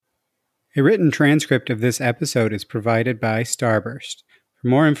A written transcript of this episode is provided by Starburst. For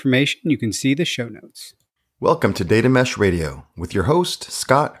more information, you can see the show notes. Welcome to Data Mesh Radio with your host,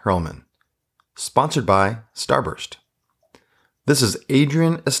 Scott Hurlman, sponsored by Starburst. This is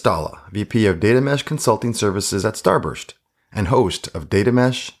Adrian Estala, VP of Data Mesh Consulting Services at Starburst and host of Data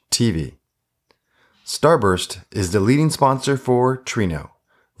Mesh TV. Starburst is the leading sponsor for Trino,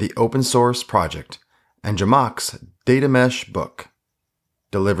 the open source project, and Jamak's Data Mesh book,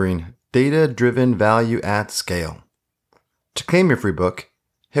 delivering data-driven value at scale. To claim your free book,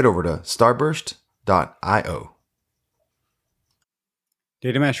 head over to starburst.io.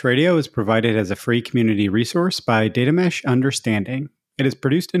 Data Mesh Radio is provided as a free community resource by Data Mesh Understanding. It is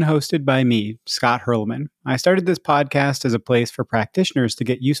produced and hosted by me, Scott Hurlman. I started this podcast as a place for practitioners to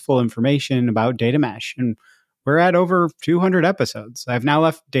get useful information about data mesh, and we're at over 200 episodes. I've now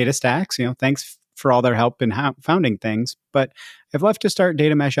left DataStax, thanks for all their help in founding things, but I've left to start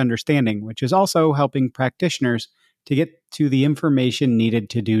Data Mesh Understanding, which is also helping practitioners to get to the information needed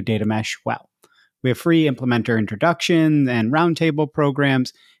to do data mesh well. We have free implementer introduction and roundtable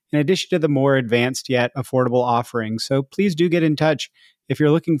programs, in addition to the more advanced yet affordable offerings. So please do get in touch if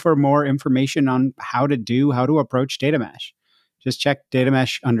you're looking for more information on how to approach data mesh. Just check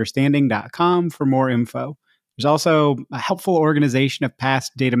datameshunderstanding.com for more info. There's also a helpful organization of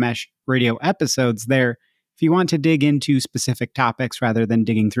past Data Mesh Radio episodes there if you want to dig into specific topics rather than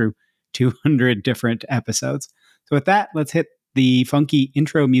digging through 200 different episodes. So with that, let's hit the funky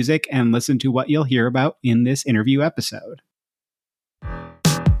intro music and listen to what you'll hear about in this interview episode.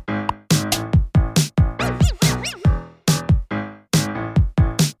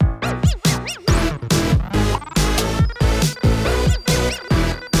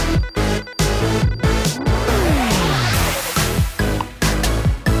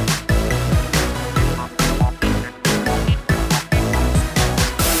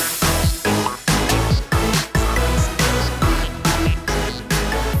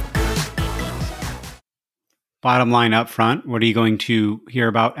 Bottom line up front, what are you going to hear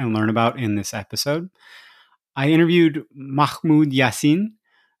about and learn about in this episode? I interviewed Mahmoud Yassin,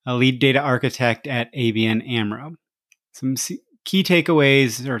 a lead data architect at ABN AMRO. Some key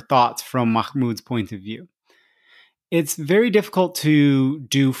takeaways or thoughts from Mahmoud's point of view. It's very difficult to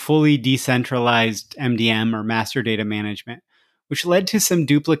do fully decentralized MDM or master data management, which led to some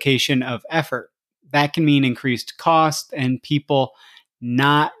duplication of effort. That can mean increased cost and people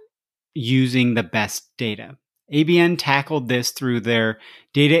not using the best data. ABN tackled this through their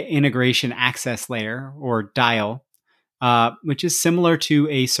Data Integration Access Layer, or DIAL, which is similar to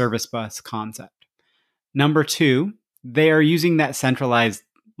a service bus concept. Number two, they are using that centralized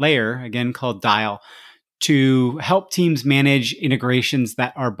layer, again called DIAL, to help teams manage integrations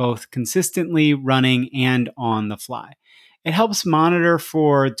that are both consistently running and on the fly. It helps monitor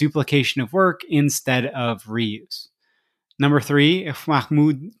for duplication of work instead of reuse. Number three, if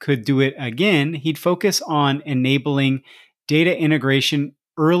Mahmoud could do it again, he'd focus on enabling data integration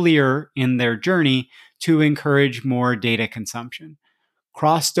earlier in their journey to encourage more data consumption.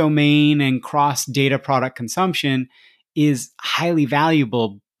 Cross-domain and cross-data product consumption is highly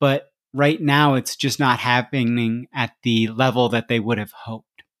valuable, but right now it's just not happening at the level that they would have hoped.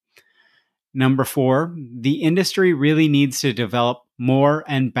 Number four, the industry really needs to develop more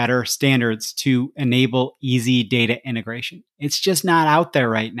and better standards to enable easy data integration. It's just not out there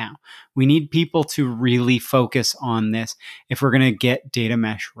right now. We need people to really focus on this if we're going to get data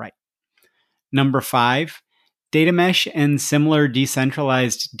mesh right. Number five, data mesh and similar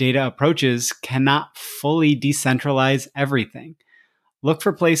decentralized data approaches cannot fully decentralize everything. Look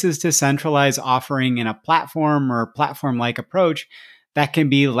for places to centralize offering in a platform or platform-like approach that can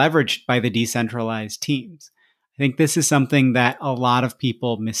be leveraged by the decentralized teams. I think this is something that a lot of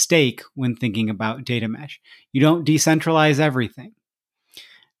people mistake when thinking about data mesh. You don't decentralize everything.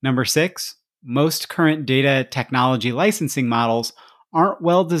 Number six, most current data technology licensing models aren't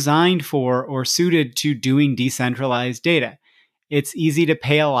well designed for or suited to doing decentralized data. It's easy to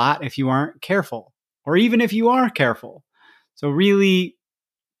pay a lot if you aren't careful, or even if you are careful. So really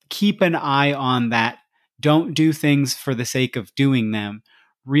keep an eye on that. Don't do things for the sake of doing them.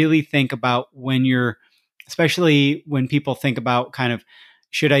 Really think about especially when people think about kind of,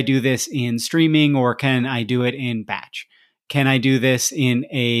 should I do this in streaming or can I do it in batch? Can I do this in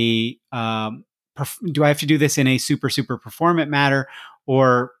do I have to do this in a super performant matter?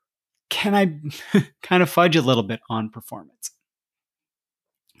 Or can I kind of fudge a little bit on performance?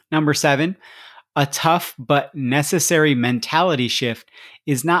 Number seven, a tough but necessary mentality shift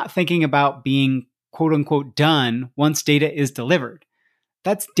is not thinking about being quote unquote done once data is delivered.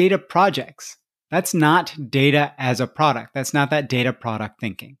 That's data projects. That's not data as a product. That's not that data product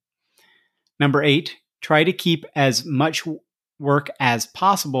thinking. Number 8, try to keep as much work as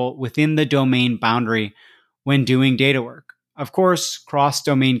possible within the domain boundary when doing data work. Of course,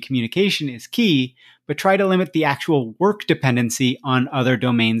 cross-domain communication is key, but try to limit the actual work dependency on other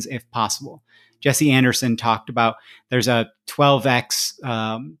domains if possible. Jesse Anderson talked about there's a 12x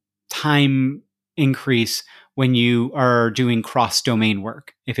time increase when you are doing cross-domain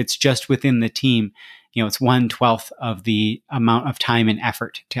work. If it's just within the team, it's 1/12 of the amount of time and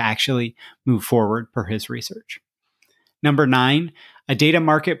effort to actually move forward per his research. Number 9, a data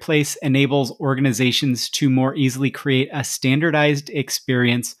marketplace enables organizations to more easily create a standardized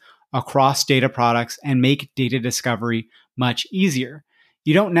experience across data products and make data discovery much easier.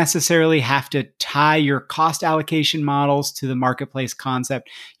 You don't necessarily have to tie your cost allocation models to the marketplace concept.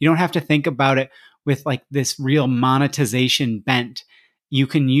 You don't have to think about it with like this real monetization bent. You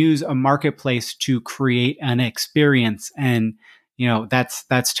can use a marketplace to create an experience, and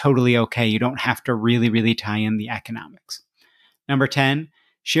that's totally okay. You don't have to really tie in the economics. Number 10,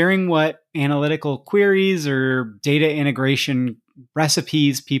 sharing what analytical queries or data integration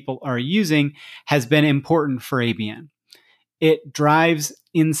recipes people are using has been important for ABN. It drives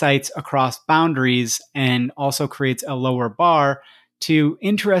insights across boundaries and also creates a lower bar to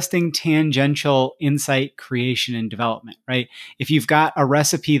interesting tangential insight creation and development, right? If you've got a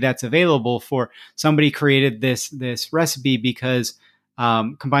recipe that's available for somebody created this recipe because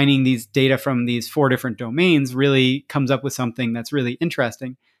combining these data from these 4 different domains really comes up with something that's really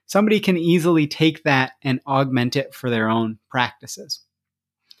interesting, somebody can easily take that and augment it for their own practices.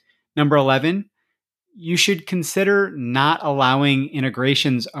 Number 11, you should consider not allowing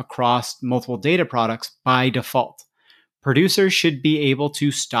integrations across multiple data products by default. Producers should be able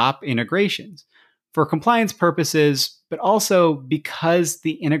to stop integrations for compliance purposes, but also because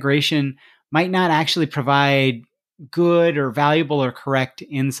the integration might not actually provide good or valuable or correct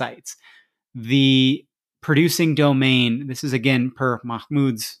insights. The producing domain, this is again per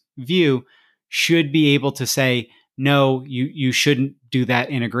Mahmoud's view, should be able to say, no, you shouldn't do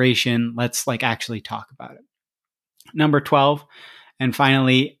that integration. Let's actually talk about it. Number 12, and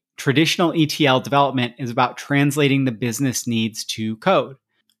finally, traditional ETL development is about translating the business needs to code.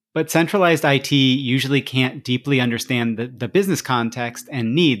 But centralized IT usually can't deeply understand the business context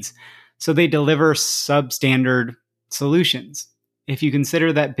and needs, so they deliver substandard solutions. If you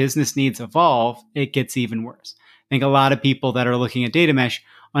consider that business needs evolve, it gets even worse. I think a lot of people that are looking at data mesh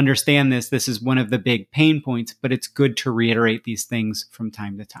understand this. This is one of the big pain points, but it's good to reiterate these things from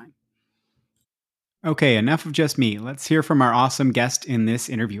time to time. Okay, enough of just me. Let's hear from our awesome guest in this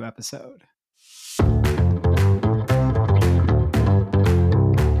interview episode.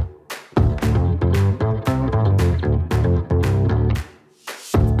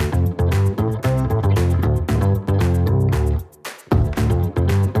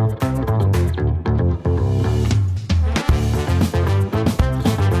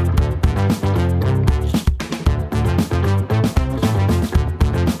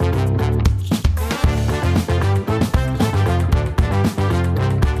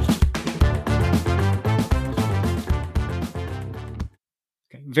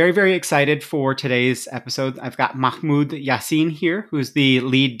 Very, very excited for today's episode. I've got Mahmoud Yassin here, who's the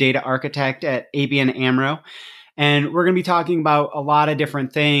lead data architect at ABN AMRO. And we're going to be talking about a lot of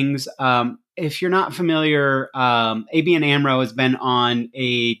different things. If you're not familiar, ABN AMRO has been on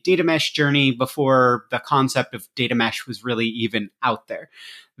a data mesh journey before the concept of data mesh was really even out there.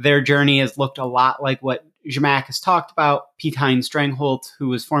 Their journey has looked a lot like what Zhamak has talked about. Piet-Hein Strengholt, who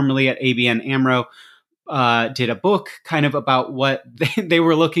was formerly at ABN AMRO, did a book kind of about what they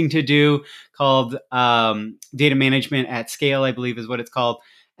were looking to do called Data Management at Scale, I believe is what it's called.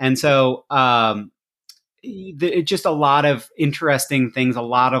 And so just a lot of interesting things, a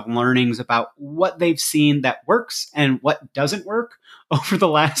lot of learnings about what they've seen that works and what doesn't work over the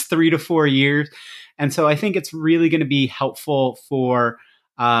last 3 to 4 years. And so I think it's really going to be helpful for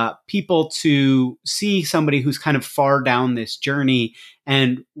people to see somebody who's kind of far down this journey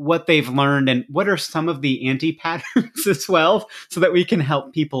and what they've learned and what are some of the anti-patterns as well, so that we can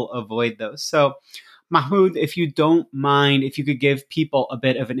help people avoid those. So Mahmoud, if you don't mind, if you could give people a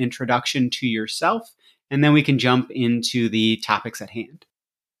bit of an introduction to yourself, and then we can jump into the topics at hand.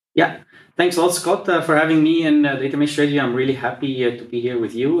 Yeah, thanks a lot, Scott, for having me in Data Mesh Radio. I'm really happy to be here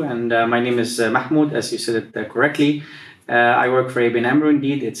with you. And my name is Mahmoud, as you said it correctly. I work for ABN AMRO,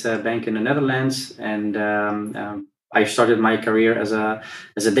 indeed. It's a bank in the Netherlands. And I started my career as a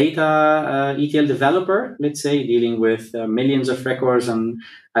data ETL developer, let's say, dealing with millions of records. And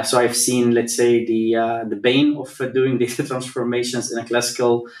so I've seen, let's say, the bane of doing data transformations in a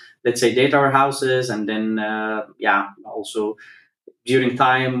classical, let's say, data warehouses. And then, also during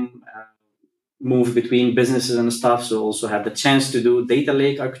time, move between businesses and stuff. So also had the chance to do data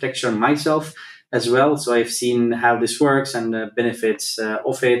lake architecture myself as well. So I've seen how this works and the benefits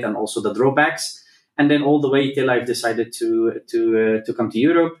of it, and also the drawbacks. And then all the way till I've decided to come to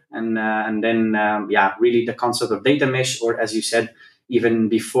Europe, and then really the concept of data mesh, or as you said, even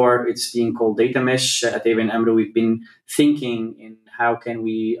before it's being called data mesh at ABN AMRO, we've been thinking in how can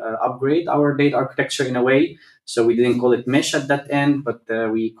we upgrade our data architecture in a way. So we didn't call it mesh at that end, but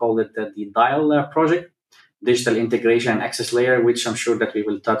we called it the DIAL project, digital integration and access layer, which I'm sure that we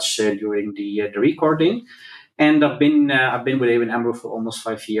will touch during the recording. And I've been with ABN AMRO for almost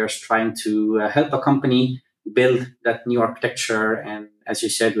 5 years, trying to help a company build that new architecture. And as you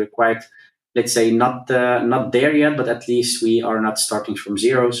said, we're quite, let's say, not there yet, but at least we are not starting from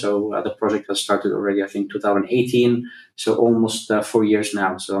zero. So the project has started already, I think, 2018. So almost 4 years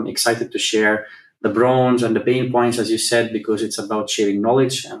now. So I'm excited to share the bronze and the pain points, as you said, because it's about sharing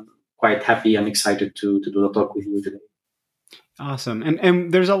knowledge. And quite happy and excited to do the talk with you today. Awesome.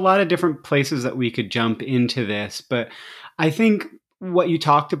 And there's a lot of different places that we could jump into this, but I think what you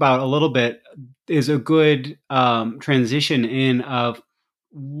talked about a little bit is a good transition in of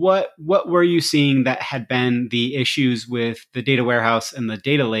what were you seeing that had been the issues with the data warehouse and the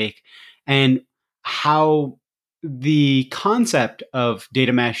data lake, and how the concept of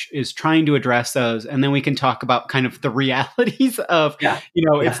data mesh is trying to address those. And then we can talk about kind of the realities of,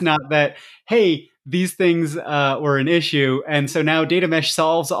 it's not that, hey, these things were an issue, and so now data mesh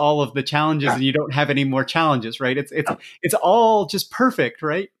solves all of the challenges, and you don't have any more challenges, right? It's all just perfect,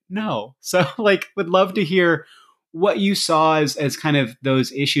 right? No. So would love to hear what you saw as kind of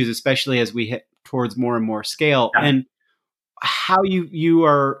those issues, especially as we hit towards more and more scale, and how you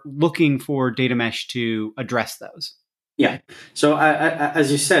are looking for data mesh to address those. Yeah. So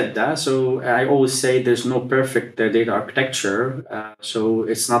as you said, so I always say there's no perfect data architecture. So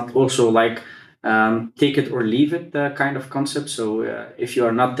it's not also like take it or leave it kind of concept. So if you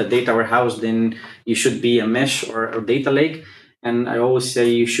are not the data warehouse, then you should be a mesh or data lake. And I always say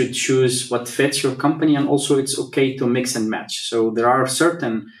you should choose what fits your company, and also it's okay to mix and match. So there are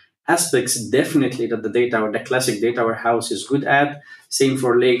certain aspects definitely that the data or the classic data warehouse is good at. Same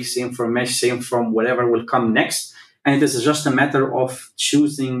for lake, same for mesh, same from whatever will come next. And it is just a matter of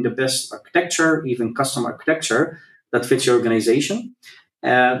choosing the best architecture, even custom architecture that fits your organization.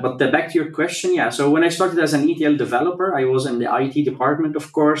 But back to your question, yeah. So when I started as an ETL developer, I was in the IT department,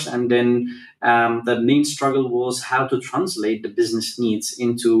 of course, and then the main struggle was how to translate the business needs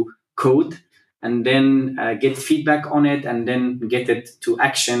into code, and then get feedback on it, and then get it to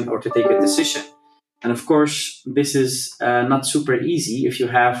action or to take a decision. And of course, this is not super easy if you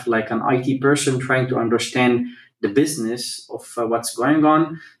have like an IT person trying to understand the business of what's going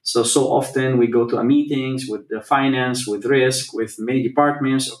on. So often we go to a meetings with the finance, with risk, with many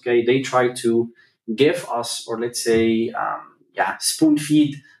departments. Okay, they try to give us, or let's say, spoon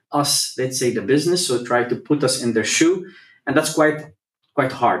feed us, let's say, the business. So try to put us in their shoe, and that's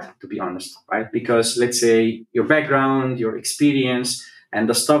quite hard, to be honest, right? Because let's say your background, your experience, and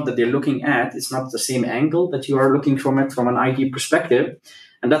the stuff that they're looking at is not the same angle that you are looking from it from an IT perspective.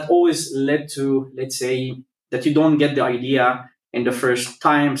 And that always led to, let's say, that you don't get the idea in the first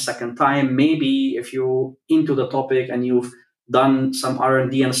time, second time. Maybe if you're into the topic and you've done some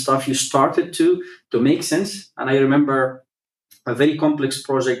R&D and stuff, you started to make sense. And I remember a very complex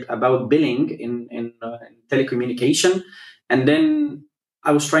project about billing in telecommunication. And then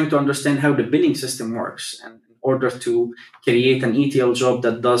I was trying to understand how the billing system works. And in order to create an ETL job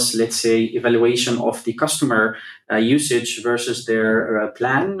that does, let's say, evaluation of the customer usage versus their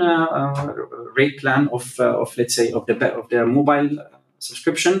rate plan of let's say, of their mobile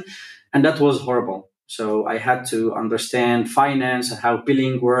subscription. And that was horrible. So I had to understand finance and how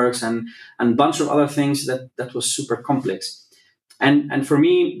billing works, and a bunch of other things that was super complex. And for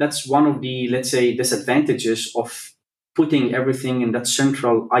me, that's one of the, let's say, disadvantages of putting everything in that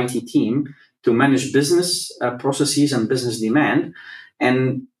central IT team to manage business processes and business demand.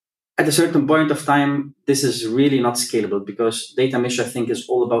 And at a certain point of time, this is really not scalable, because data mesh, I think, is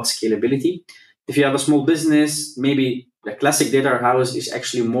all about scalability. If you have a small business, maybe the classic data house is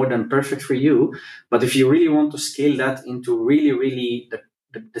actually more than perfect for you. But if you really want to scale that into really, really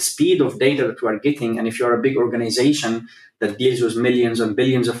the speed of data that we are getting, and if you're a big organization that deals with millions and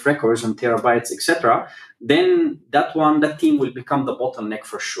billions of records and terabytes, etc., then that team will become the bottleneck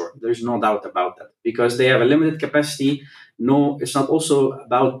for sure. There's no doubt about that, because they have a limited capacity. No, it's not also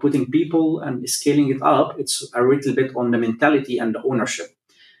about putting people and scaling it up. It's a little bit on the mentality and the ownership.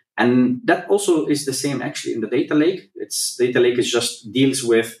 And that also is the same actually in the data lake. It's data lake is just deals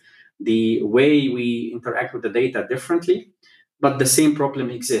with the way we interact with the data differently. but the same problem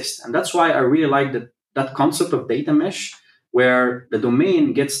exists. And that's why I really like that concept of data mesh, where the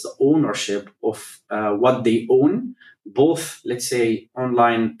domain gets the ownership of what they own, both, let's say,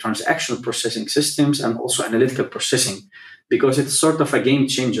 online transactional processing systems and also analytical processing, because it's sort of a game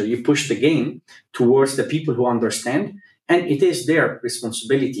changer. You push the game towards the people who understand, and it is their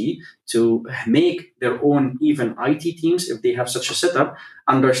responsibility to make their own even IT teams, if they have such a setup,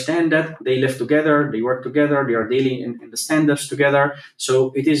 understand that they live together, they work together, they are daily in the stand-ups together.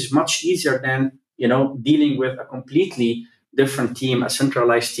 So it is much easier than dealing with a completely different team, a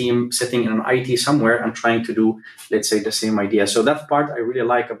centralized team sitting in an IT somewhere and trying to do, let's say, the same idea. So that part I really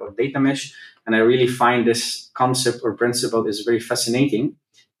like about data mesh, and I really find this concept or principle is very fascinating.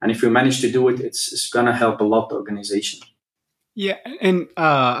 And if you manage to do it, it's going to help a lot the organization. Yeah, and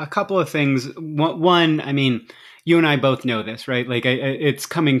a couple of things. One, I mean, you and I both know this, right? Like, it's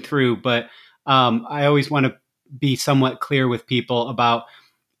coming through, but I always want to be somewhat clear with people about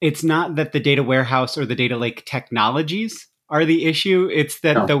it's not that the data warehouse or the data lake technologies are the issue. It's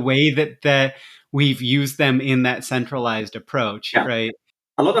that No. the way that we've used them in that centralized approach, Yeah. right?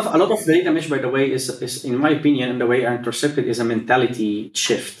 A lot of data mesh, by the way, is in my opinion, and the way I intercept it, is a mentality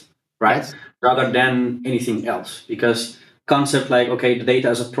shift, right? Yes. Rather than anything else. Because concept like, okay, the data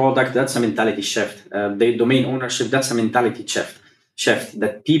as a product, that's a mentality shift. The domain ownership, that's a mentality shift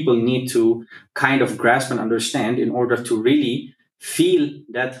that people need to kind of grasp and understand in order to really feel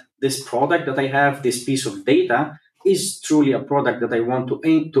that this product that I have, this piece of data, is truly a product that I want to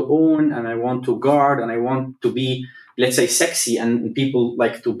aim to own, and I want to guard, and I want to be, let's say, sexy, and people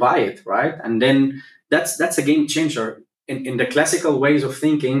like to buy it, right? And then that's a game changer in the classical ways of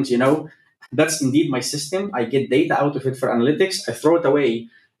thinking. That's indeed my system. I get data out of it for analytics. I throw it away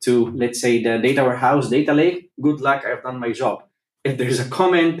to, let's say, the data warehouse, data lake. Good luck, I've done my job. If there's a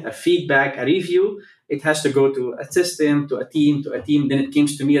comment, a feedback, a review, it has to go to a system, to a team, to a team. Then it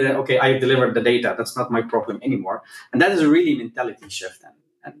comes to me that, okay, I've delivered the data. That's not my problem anymore. And that is a really mentality shift.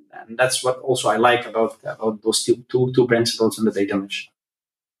 And that's what also I like about those two principles in the data mesh.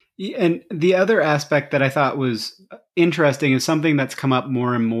 And the other aspect that I thought was interesting is something that's come up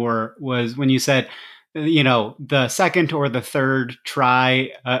more and more was when you said, the second or the third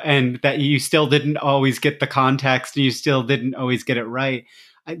try, and that you still didn't always get the context and you still didn't always get it right.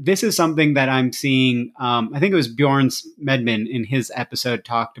 This is something that I'm seeing. I think it was Bjorn Smedman in his episode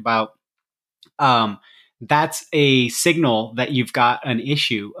talked about. That's a signal that you've got an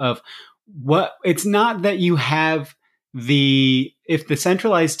issue of what it's not that you have if the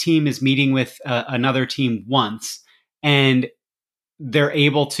centralized team is meeting with another team once and they're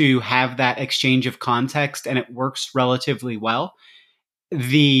able to have that exchange of context and it works relatively well,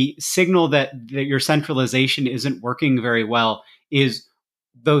 the signal that your centralization isn't working very well is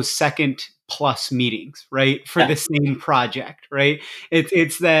those second plus meetings, right? For the same project, right?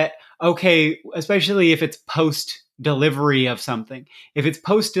 It's that, okay, especially if it's post delivery of something. If it's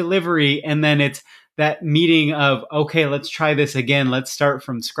post delivery and then it's that meeting of, okay, let's try this again, let's start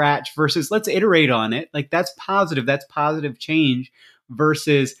from scratch versus let's iterate on it. Like that's positive change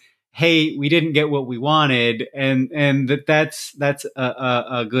versus, hey, we didn't get what we wanted, and that's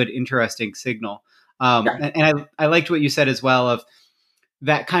a good interesting signal. And I liked what you said as well of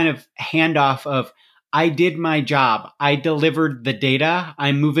that kind of handoff of I did my job. I delivered the data.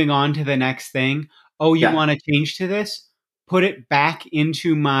 I'm moving on to the next thing. Oh, you want to change to this? Put it back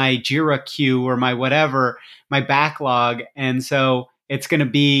into my Jira queue or my whatever, my backlog. And so it's going to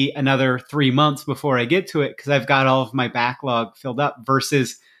be another 3 months before I get to it because I've got all of my backlog filled up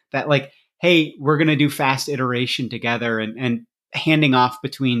versus that like, hey, we're going to do fast iteration together and handing off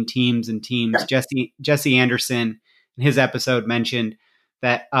between teams and teams. Jesse Anderson in his episode mentioned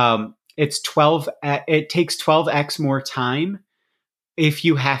that it takes 12x more time if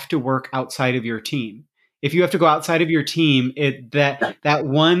you have to work outside of your team. If you have to go outside of your team, that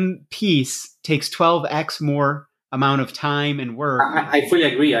one piece takes 12x more amount of time and work. I fully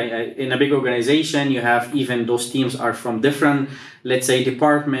agree. In a big organization, you have even those teams are from different, let's say,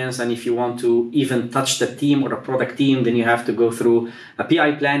 departments. And if you want to even touch the team or a product team, then you have to go through a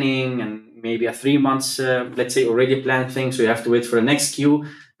PI planning and maybe a 3 months, let's say, already planned thing. So you have to wait for the next queue.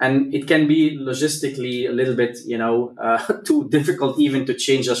 And it can be logistically a little bit, too difficult even to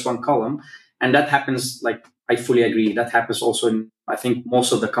change just one column. And that happens, like, I fully agree. That happens also in, I think,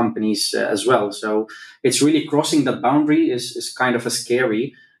 most of the companies as well. So it's really crossing that boundary is kind of a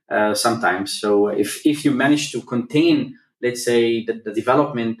scary sometimes. So if you manage to contain, let's say, the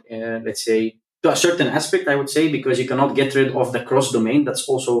development, let's say, to a certain aspect, I would say, because you cannot get rid of the cross domain. That's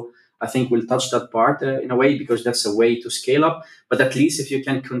also, I think, we'll touch that part in a way, because that's a way to scale up. But at least if you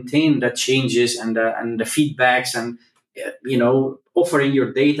can contain the changes and the feedbacks and offering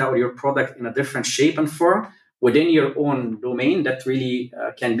your data or your product in a different shape and form within your own domain that really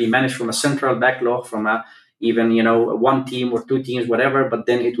can be managed from a central backlog, from a even one team or two teams, whatever. But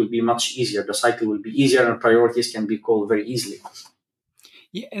then it will be much easier. The cycle will be easier, and priorities can be called very easily.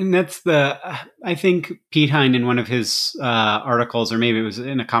 Yeah, and that's I think Pete Hine in one of his articles, or maybe it was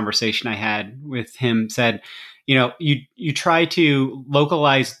in a conversation I had with him, said, you try to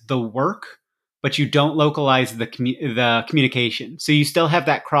localize the work, but you don't localize the communication. So you still have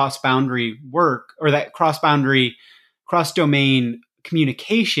that cross boundary work, or that cross domain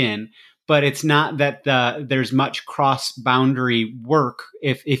communication, but it's not that there's much cross boundary work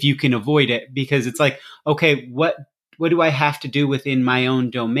if you can avoid it, because it's like, okay, what do I have to do within my own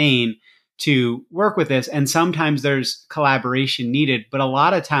domain to work with this? And sometimes there's collaboration needed, but a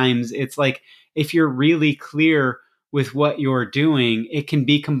lot of times it's like, if you're really clear with what you're doing, it can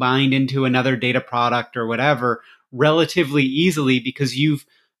be combined into another data product or whatever relatively easily, because you've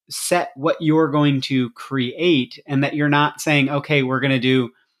set what you're going to create, and that you're not saying, okay, we're going to do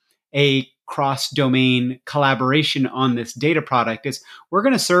a cross-domain collaboration on this data product. Is we're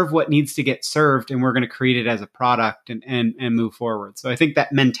going to serve what needs to get served, and we're going to create it as a product and move forward. So I think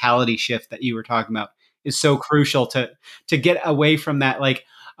that mentality shift that you were talking about is so crucial to get away from that, like,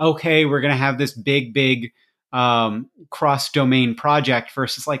 okay, we're going to have this big cross-domain project,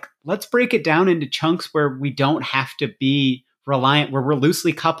 versus like, let's break it down into chunks where we don't have to be reliant, where we're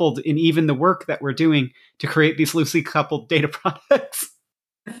loosely coupled in even the work that we're doing to create these loosely coupled data products.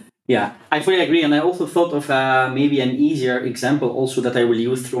 Yeah, I fully agree, and I also thought of maybe an easier example also that I will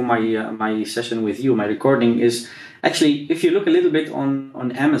use through my session with you, my recording, is actually, if you look a little bit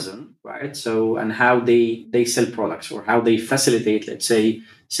on Amazon, right? So, and how they sell products, or how they facilitate, let's say,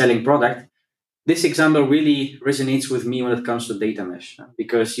 selling product. This example really resonates with me when it comes to data mesh,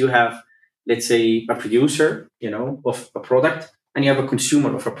 because you have, let's say, a producer, of a product, and you have a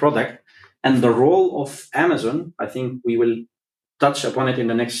consumer of a product, and the role of Amazon, I think we will touch upon it in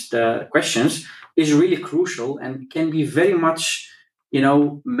the next questions, is really crucial and can be very much,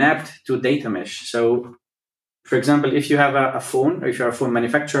 mapped to data mesh. So, for example, if you have a phone, or if you're a phone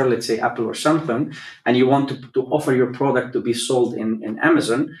manufacturer, let's say Apple or Samsung, and you want to offer your product to be sold in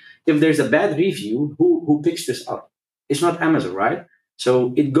Amazon, if there's a bad review, who picks this up? It's not Amazon, right?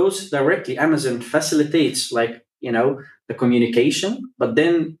 So it goes directly. Amazon facilitates, like, the communication, but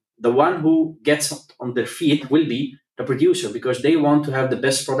then the one who gets on their feet will be the producer, because they want to have the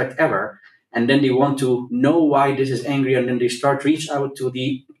best product ever. And then they want to know why this is angry, and then they start reach out to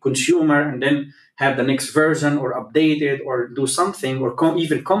the consumer, and then have the next version, or update it, or do something, or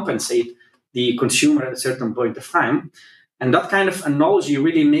even compensate the consumer at a certain point of time. And that kind of analogy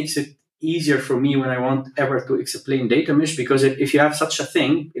really makes it easier for me when I want ever to explain data mesh, because if you have such a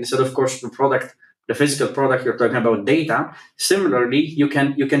thing, instead of course the product, the physical product, you're talking about data. Similarly, you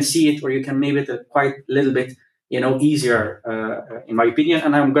can see it, or you can make it quite a little bit easier, in my opinion.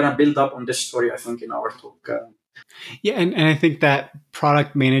 And I'm gonna build up on this story, I think, in our talk. Yeah, and I think that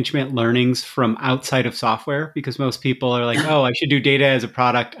product management learnings from outside of software, because most people are like, oh, I should do data as a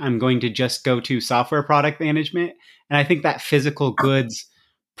product, I'm going to just go to software product management. And I think that physical goods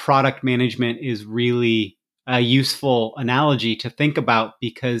product management is really a useful analogy to think about,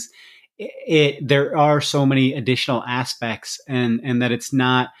 because there are so many additional aspects, and that it's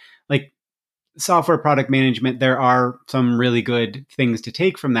not like software product management. There are some really good things to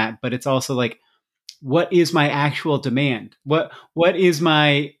take from that, but it's also like, what is my actual demand? What is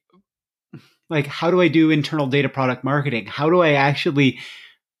my, like, how do I do internal data product marketing? How do I actually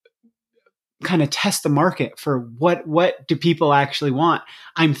kind of test the market for what do people actually want?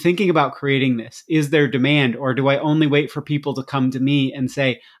 I'm thinking about creating this. Is there demand, or do I only wait for people to come to me and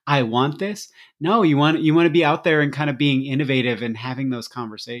say, I want this? No, you want to be out there and kind of being innovative and having those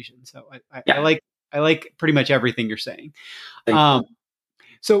conversations. So I like pretty much everything you're saying.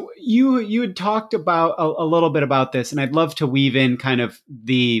 So you had talked about a little bit about this, and I'd love to weave in kind of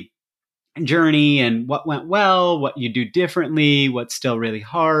the journey and what went well, what you do differently, what's still really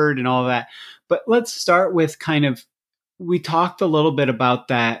hard, and all of that. But let's start with kind of, we talked a little bit about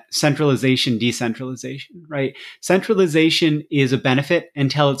that centralization, decentralization, right? Centralization is a benefit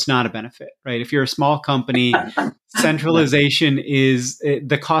until it's not a benefit, right? If you're a small company, centralization is,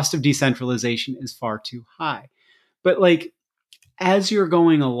 the cost of decentralization is far too high. But like, as you're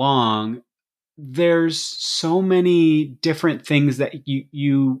going along, there's so many different things that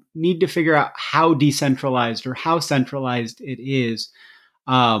you need to figure out how decentralized or how centralized it is.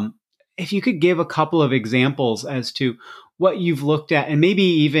 If you could give a couple of examples as to what you've looked at, and maybe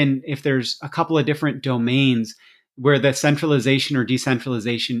even if there's a couple of different domains where the centralization or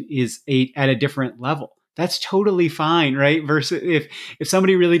decentralization is at a different level. that's totally fine, right? Versus if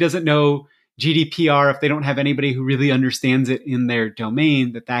somebody really doesn't know GDPR, if they don't have anybody who really understands it in their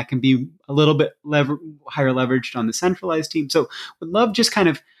domain, that can be a little bit higher leveraged on the centralized team. So would love just kind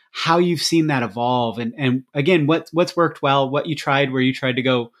of how you've seen that evolve, and again, what's worked well, what you tried, where you tried to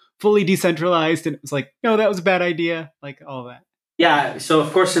go fully decentralized and it was like, no, that was a bad idea, like all that. Yeah, so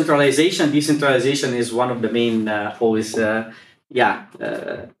of course, decentralization is one of the main, always,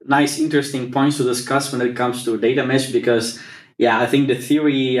 nice, interesting points to discuss when it comes to data mesh because, yeah, I think the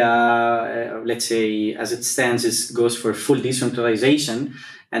theory, let's say, as it stands, goes for full decentralization,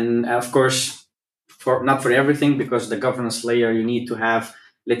 and of course, for not for everything because the governance layer you need to have,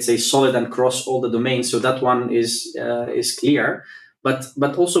 let's say, solid and cross all the domains. So that one is clear, but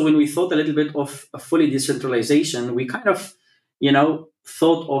also when we thought a little bit of a fully decentralization, we kind of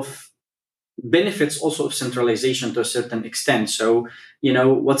thought of benefits also of centralization to a certain extent. So,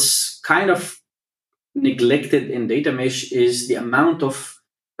 what's kind of neglected in data mesh is the amount of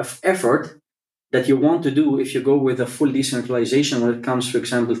effort that you want to do if you go with a full decentralization when it comes, for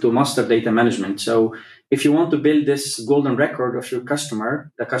example, to master data management. So if you want to build this golden record of your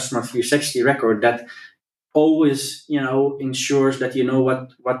customer, the customer 360 record that always ensures that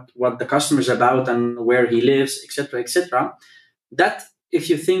what the customer is about and where he lives, etc., that if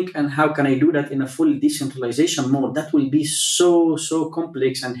you think, and how can I do that in a full decentralization mode, that will be so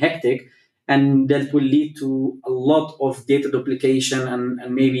complex and hectic, and that will lead to a lot of data duplication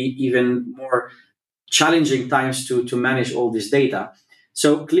and maybe even more challenging times to manage all this data.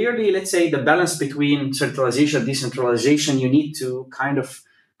 So clearly, let's say the balance between centralization and decentralization, you need to kind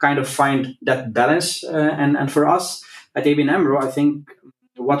of find that balance. And for us at ABN AMRO, I think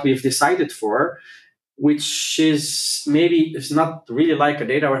what we've decided for, which is maybe it's not really like a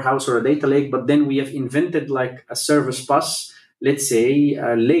data warehouse or a data lake, but then we have invented like a service bus, let's say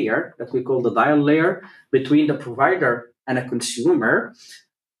a layer that we call the dial layer between the provider and a consumer.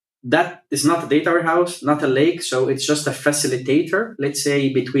 That is not a data warehouse, not a lake, so it's just a facilitator, let's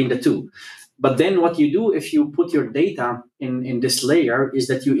say, between the two. But then what you do if you put your data in this layer is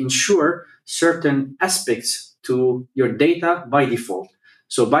that you ensure certain aspects to your data by default.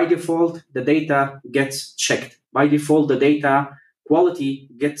 So by default, the data gets checked. By default, the data quality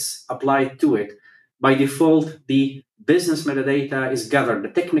gets applied to it. By default, the business metadata is gathered, the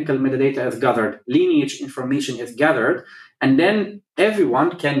technical metadata is gathered, lineage information is gathered, and then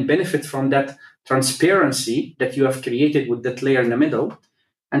everyone can benefit from that transparency that you have created with that layer in the middle.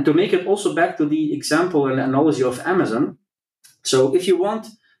 And to make it also back to the example and analogy of Amazon, so if you want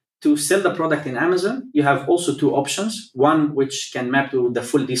to sell the product in Amazon, you have also two options. One, which can map to the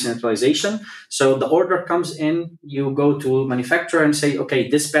full decentralization. So the order comes in, you go to manufacturer and say, okay,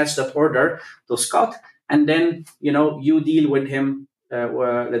 dispatch that order to Scott. And then, you deal with him,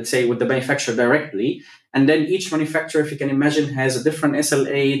 let's say with the manufacturer directly. And then each manufacturer, if you can imagine, has a different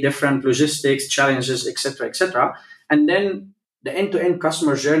SLA, different logistics, challenges, etc., etc. And then the end-to-end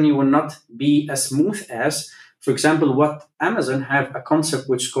customer journey will not be as smooth as, for example, what Amazon have a concept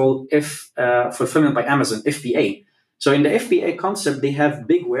which is called fulfillment by Amazon, FBA. So in the FBA concept, they have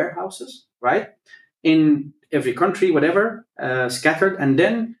big warehouses, right? In every country, whatever, scattered. And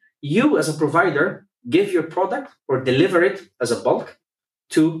then you as a provider give your product or deliver it as a bulk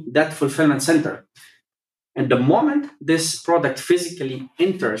to that fulfillment center. And the moment this product physically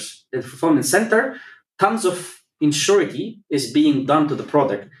enters the fulfillment center, tons of insurity is being done to the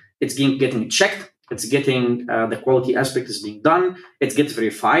product. It's getting checked. It's getting the quality aspect is being done. It gets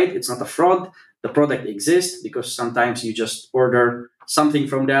verified. It's not a fraud. The product exists because sometimes you just order something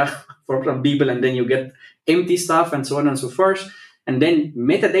from people and then you get empty stuff and so on and so forth. And then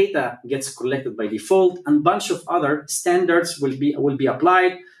metadata gets collected by default, and a bunch of other standards will be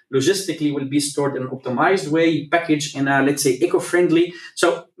applied. Logistically will be stored in an optimized way, packaged in a, let's say, eco-friendly.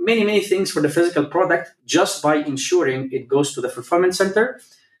 So many things for the physical product just by ensuring it goes to the fulfillment center.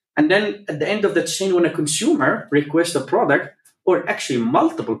 And then at the end of the chain, when a consumer requests a product or actually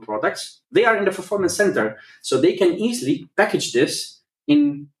multiple products, they are in the fulfillment center. So they can easily package this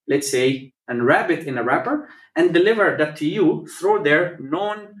in, let's say, and wrap it in a wrapper and deliver that to you through their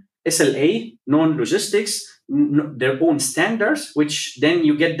known SLA, known logistics, their own standards, which then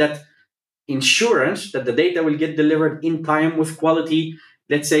you get that insurance that the data will get delivered in time with quality,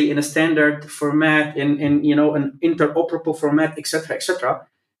 let's say in a standard format, in an interoperable format, etc., etc.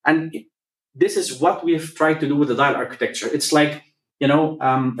 And this is what we've tried to do with the dial architecture. It's like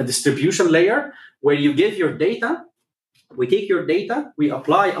a distribution layer where you give your data. We take your data, we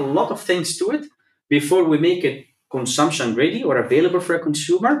apply a lot of things to it before we make it consumption ready or available for a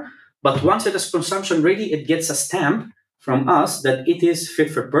consumer. But once it is consumption ready, it gets a stamp from us that it is fit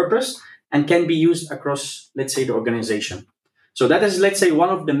for purpose. and can be used across, let's say, the organization. So that is, let's say, one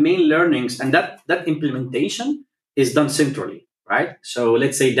of the main learnings, and that implementation is done centrally, right? So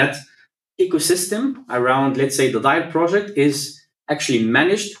let's say that ecosystem around, let's say, the Dial project is actually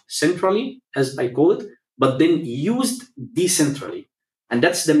managed centrally, as I call it, but then used decentrally. And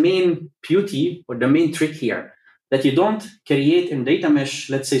that's the main beauty or the main trick here, that you don't create in data mesh,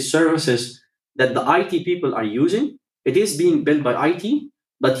 let's say, services that the IT people are using. It is being built by IT,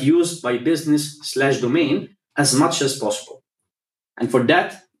 but used by business/domain as much as possible. And for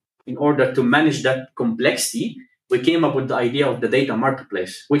that, in order to manage that complexity, we came up with the idea of the data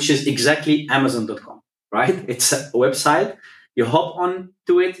marketplace, which is exactly Amazon.com, right? It's a website. You hop on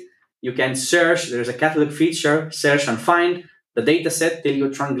to it. You can search. There's a catalog feature, search and find the data set till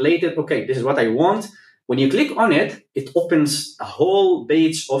you translate it. Okay, this is what I want. When you click on it, it opens a whole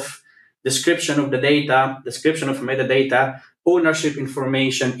page of description of the data, description of metadata, ownership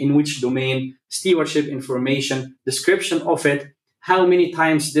information, in which domain, stewardship information, description of it, how many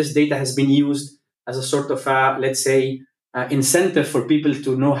times this data has been used as a sort of, let's say, incentive for people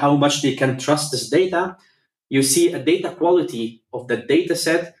to know how much they can trust this data. You see a data quality of the data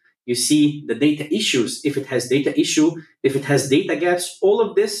set. You see the data issues, if it has data issue, if it has data gaps. All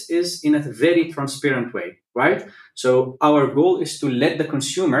of this is in a very transparent way, right? So our goal is to let the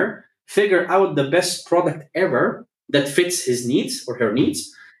consumer figure out the best product ever that fits his needs or her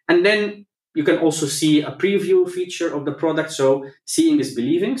needs. And then you can also see a preview feature of the product. So seeing is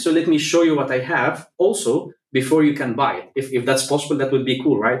believing. So let me show you what I have also before you can buy it. If that's possible, that would be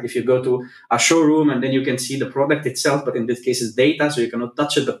cool, right? If you go to a showroom and then you can see the product itself, but in this case it's data, so you cannot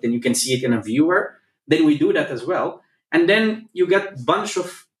touch it, but then you can see it in a viewer. Then we do that as well. And then you get a bunch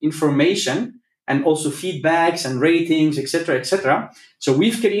of information and also feedbacks and ratings, etc., etc. So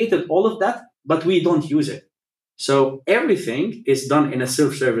we've created all of that, but we don't use it. So everything is done in a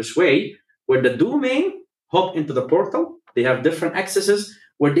self-service way where the domain hop into the portal. They have different accesses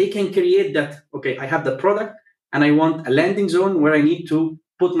where they can create that. Okay, I have the product and I want a landing zone where I need to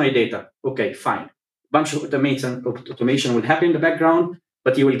put my data. Okay, fine. Bunch of automation will happen in the background,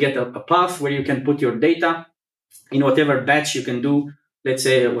 but you will get a path where you can put your data in whatever batch you can do, let's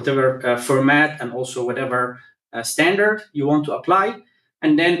say whatever format and also whatever standard you want to apply.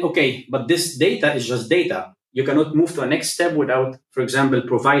 And then, okay, but this data is just data. You cannot move to a next step without, for example,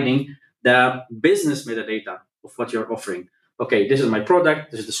 providing the business metadata of what you're offering. Okay, this is my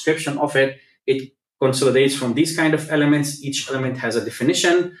product, this is the description of it. It consolidates from these kind of elements. Each element has a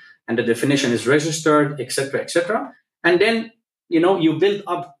definition, and the definition is registered, etc., etc. And then, you build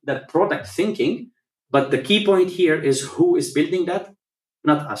up that product thinking. But the key point here is who is building that?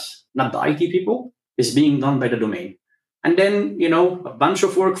 Not us, not the IT people. It's being done by the domain. And then, a bunch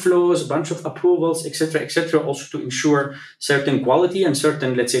of workflows, a bunch of approvals, etc., also to ensure certain quality and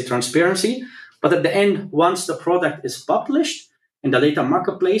certain, let's say, transparency. But at the end, once the product is published in the data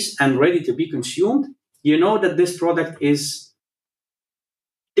marketplace and ready to be consumed, you know that this product is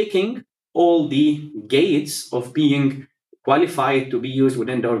ticking all the gates of being qualified to be used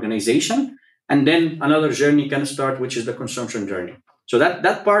within the organization. And then another journey can start, which is the consumption journey. So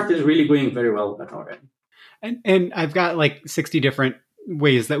that part is really going very well at our end. And I've got like 60 different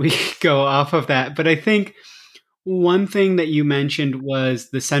ways that we go off of that. But I think one thing that you mentioned was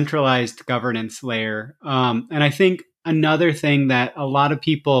the centralized governance layer. And I think another thing that a lot of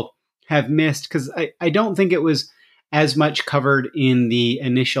people have missed, because I don't think it was as much covered in the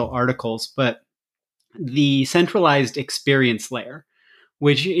initial articles, but the centralized experience layer,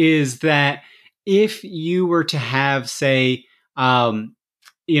 which is that if you were to have, say,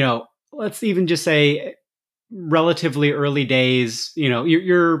 let's even just say relatively early days,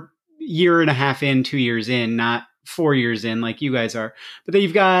 you're year and a half in, 2 years in, not 4 years in like you guys are, but then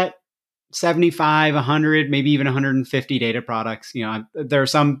you've got 75, 100, maybe even 150 data products. There are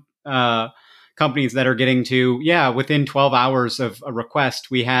some companies that are getting to, within 12 hours of a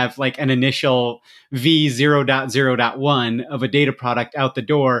request, we have like an initial v0.0.1 of a data product out the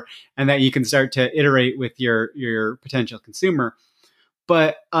door, and that you can start to iterate with your potential consumer.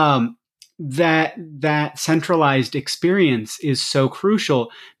 But that centralized experience is so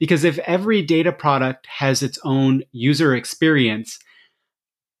crucial, because if every data product has its own user experience,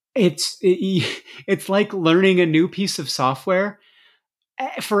 it's like learning a new piece of software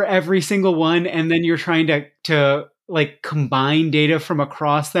for every single one, and then you're trying to like combine data from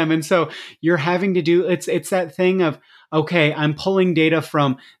across them. And so you're having to do, it's that thing of, okay, I'm pulling data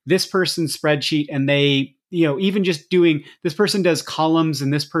from this person's spreadsheet, and they, even just doing, this person does columns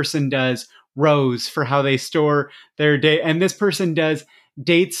and this person does rows for how they store their data, and this person does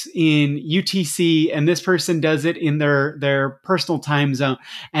dates in UTC and this person does it in their personal time zone.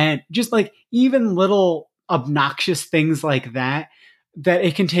 And just like even little obnoxious things like that, that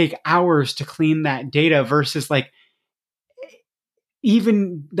it can take hours to clean that data versus like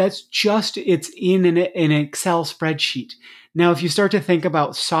even that's just it's in an Excel spreadsheet. Now, if you start to think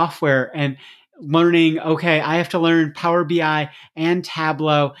about software and learning, okay, I have to learn Power BI and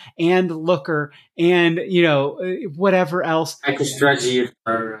Tableau and Looker and whatever else. MicroStrategy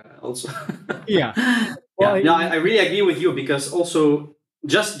are also. Yeah. Well, Yeah, no, I really agree with you because also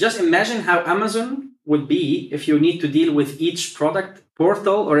just imagine how Amazon would be if you need to deal with each product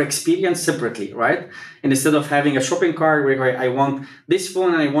portal or experience separately, right? And instead of having a shopping cart where I want this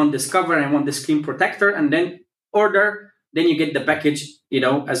phone and I want this cover and I want this screen protector and then order, then you get the package,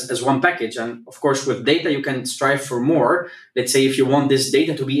 as one package. And of course, with data, you can strive for more. Let's say if you want this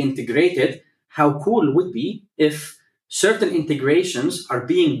data to be integrated, how cool would be if certain integrations are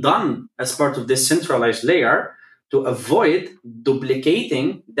being done as part of this centralized layer to avoid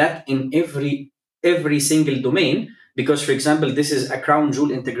duplicating that in every single domain. Because, for example, this is a crown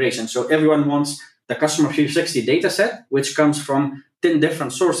jewel integration. So everyone wants the customer 360 data set, which comes from 10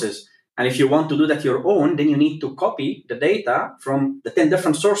 different sources. And if you want to do that your own, then you need to copy the data from the 10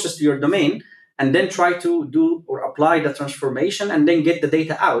 different sources to your domain and then try to do or apply the transformation and then get the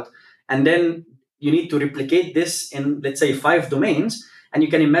data out. And then you need to replicate this in, let's say, 5 domains, and you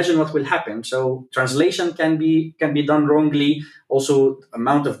can imagine what will happen. So translation can be done wrongly. Also,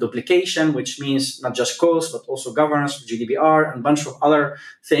 amount of duplication, which means not just cost but also governance, GDPR, and a bunch of other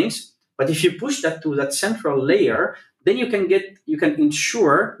things. But if you push that to that central layer, then you can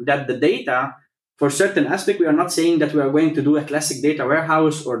ensure that the data for certain aspect. We are not saying that we are going to do a classic data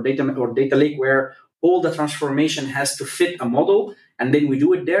warehouse or data lake where all the transformation has to fit a model and then we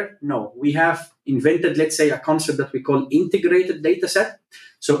do it there. No, we have invented, let's say, a concept that we call integrated data set.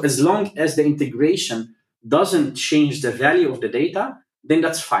 So as long as the integration doesn't change the value of the data, then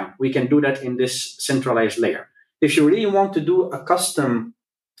that's fine. We can do that in this centralized layer. If you really want to do a custom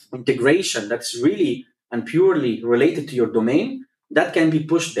integration that's really and purely related to your domain, that can be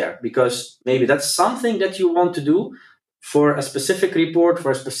pushed there because maybe that's something that you want to do for a specific report,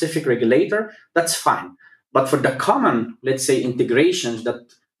 for a specific regulator, that's fine. But for the common, let's say, integrations that,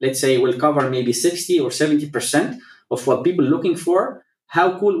 let's say, will cover maybe 60 or 70% of what people are looking for,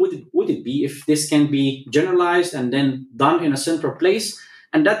 how cool would it be if this can be generalized and then done in a central place?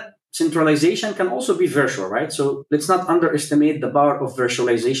 And that centralization can also be virtual, right? So let's not underestimate the power of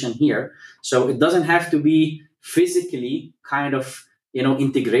virtualization here. So it doesn't have to be physically kind of,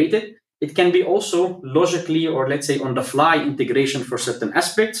 integrated. It can be also logically or let's say on the fly integration for certain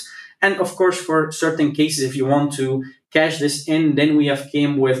aspects. And of course, for certain cases, if you want to cache this in, then we have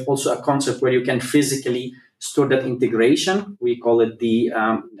came with also a concept where you can physically store that integration. We call it the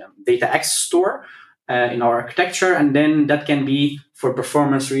data access store in our architecture. And then that can be, for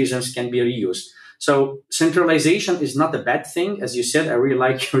performance reasons, can be reused. So centralization is not a bad thing. As you said, I really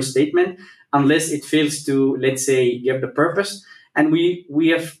like your statement, unless it fails to, let's say, give the purpose. And we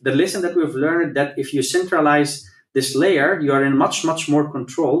have the lesson that we've learned that if you centralize this layer, you are in much, much more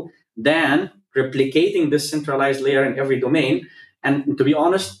control than replicating this centralized layer in every domain. And to be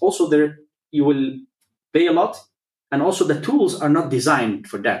honest, also there you will pay a lot. And also the tools are not designed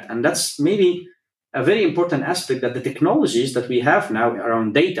for that. And that's maybe a very important aspect, that the technologies that we have now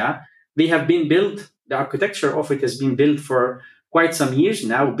around data, they have been built, the architecture of it has been built for quite some years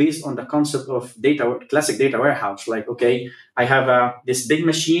now based on the concept of data, classic data warehouse. Like, okay, I have this big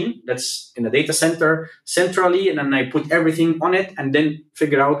machine that's in a data center centrally, and then I put everything on it and then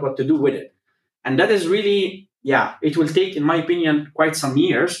figure out what to do with it. And that is really, it will take, in my opinion, quite some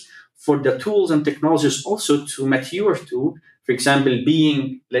years for the tools and technologies also to mature to, for example,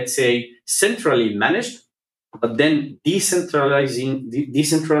 being, let's say, centrally managed, but then decentrally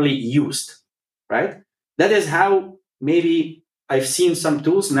used, right? That is how maybe I've seen some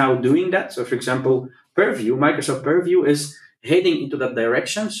tools now doing that. So, for example, Microsoft Purview is heading into that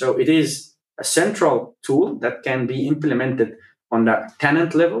direction. So it is a central tool that can be implemented on the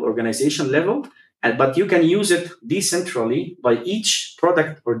tenant level, organization level, but you can use it decentrally by each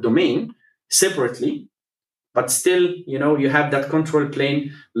product or domain separately. But still, you have that control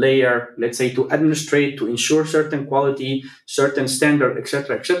plane layer, let's say, to administrate, to ensure certain quality, certain standard,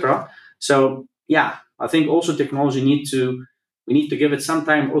 etc., etc. So, I think also technology we need to give it some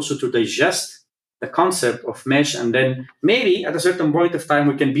time also to digest the concept of mesh, and then maybe at a certain point of time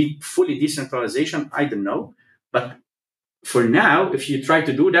we can be fully decentralization. I don't know, but for now, if you try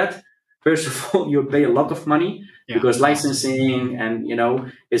to do that, first of all, you pay a lot of money because licensing and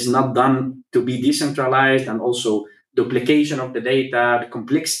is not done to be decentralized, and also duplication of the data, the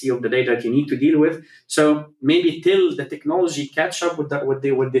complexity of the data that you need to deal with. So maybe till the technology catch up with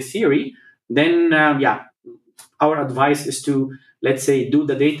the theory, then our advice is to, let's say, do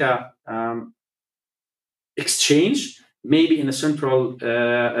the data exchange maybe in a central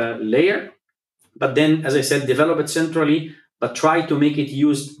layer, but then, as I said, develop it centrally, but try to make it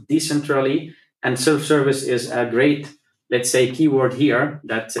used decentrally. And self-service is a great, let's say, keyword here,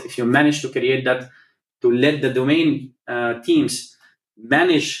 that if you manage to create that, to let the domain teams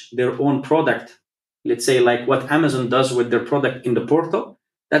manage their own product, let's say like what Amazon does with their product in the portal,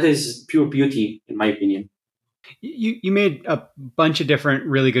 that is pure beauty, in my opinion. You made a bunch of different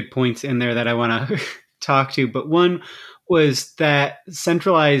really good points in there that I want to talk to, but one was that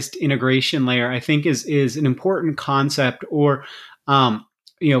centralized integration layer. I think is an important concept. Or, one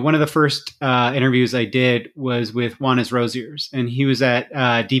of the first interviews I did was with Juanes Rosiers, and he was at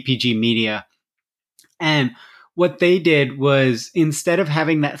DPG Media, and what they did was, instead of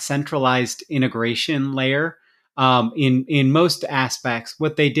having that centralized integration layer in most aspects,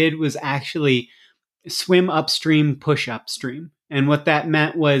 what they did was actually swim upstream, push upstream. And what that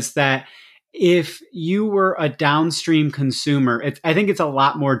meant was that if you were a downstream consumer, I think it's a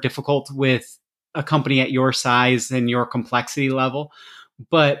lot more difficult with a company at your size and your complexity level.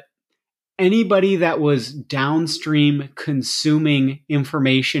 But anybody that was downstream consuming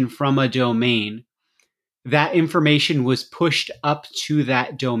information from a domain, that information was pushed up to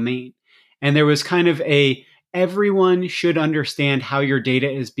that domain. And there was kind of everyone should understand how your data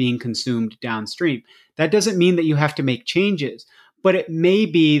is being consumed downstream. That doesn't mean that you have to make changes, but it may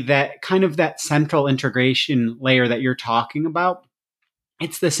be that kind of that central integration layer that you're talking about.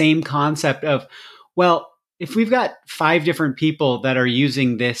 It's the same concept of, well, if we've got 5 different people that are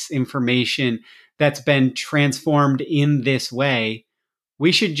using this information that's been transformed in this way,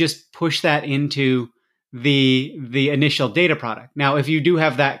 we should just push that into the initial data product. Now, if you do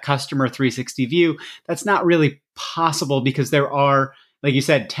have that customer 360 view, that's not really possible because there are, like you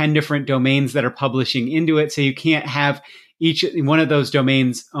said, 10 different domains that are publishing into it. So you can't have each one of those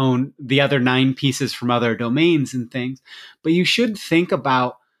domains own the other 9 pieces from other domains and things. But you should think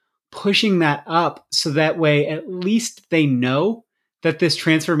about pushing that up so that way at least they know that this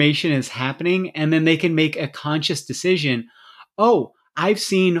transformation is happening, and then they can make a conscious decision. Oh, I've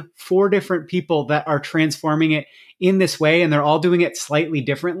seen 4 different people that are transforming it in this way, and they're all doing it slightly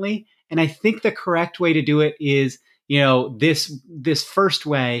differently. And I think the correct way to do it is, this first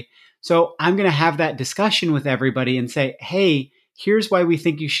way. So I'm going to have that discussion with everybody and say, hey, here's why we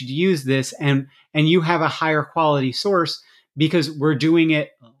think you should use this. And you have a higher quality source because we're doing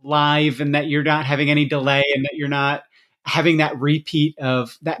it live, and that you're not having any delay, and that you're not having that repeat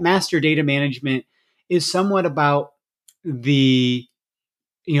of that. Master data management is somewhat about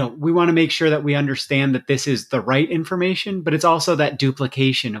we want to make sure that we understand that this is the right information, but it's also that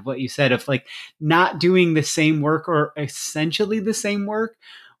duplication of what you said, of like not doing the same work or essentially the same work,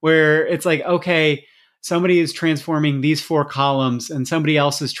 where it's like, okay, somebody is transforming these 4 columns and somebody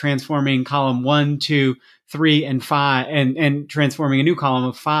else is transforming column 1, 2, 3, and 5 and transforming a new column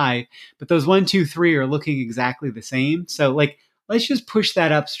of 5. But those 1, 2, 3 are looking exactly the same. So like, let's just push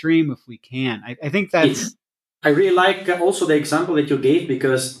that upstream if we can. I think that's, I really like also the example that you gave,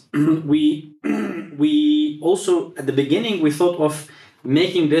 because we also at the beginning we thought of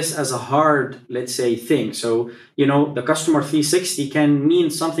making this as a hard, let's say, thing. So the customer 360 can mean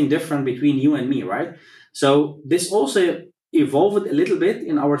something different between you and me, right? So this also evolved a little bit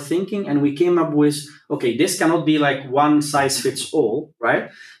in our thinking, and we came up with, okay, this cannot be like one size fits all, right?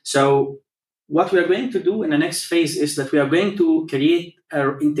 So what we are going to do in the next phase is that we are going to create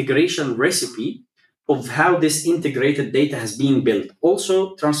an integration recipe of how this integrated data has been built,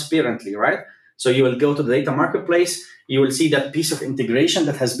 also transparently, right? So you will go to the data marketplace, you will see that piece of integration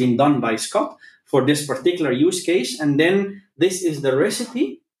that has been done by Scott for this particular use case, and then this is the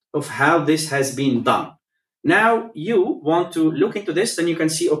recipe of how this has been done. Now you want to look into this, then you can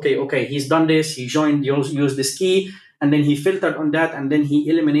see, okay, he's done this, he used this key, and then he filtered on that, and then he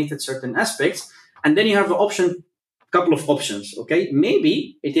eliminated certain aspects, and then you have the option, couple of options. Okay,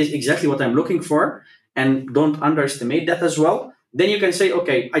 maybe it is exactly what I'm looking for, and don't underestimate that as well. Then you can say,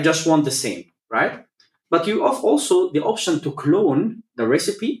 okay, I just want the same, right? But you have also the option to clone the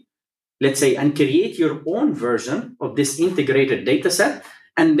recipe, let's say, and create your own version of this integrated data set,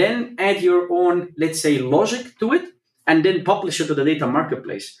 and then add your own, let's say, logic to it, and then publish it to the data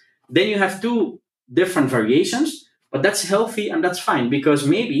marketplace. Then you have 2 different variations, but that's healthy and that's fine, because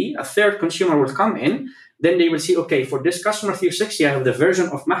maybe a third consumer will come in, then they will see, okay, for this customer 360, I have the version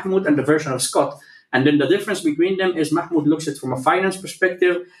of Mahmoud and the version of Scott. And then the difference between them is Mahmoud looks at it from a finance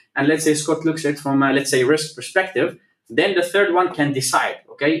perspective, and let's say Scott looks at it from a, let's say, risk perspective. Then the third one can decide,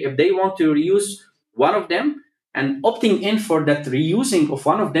 okay, if they want to reuse one of them, and opting in for that reusing of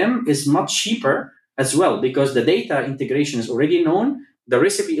one of them is much cheaper as well, because the data integration is already known, the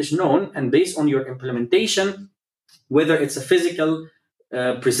recipe is known, and based on your implementation, whether it's a physical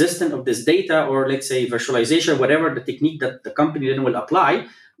persistent of this data, or let's say virtualization, whatever the technique that the company then will apply,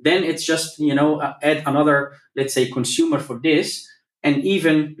 then it's just add another, let's say, consumer for this. And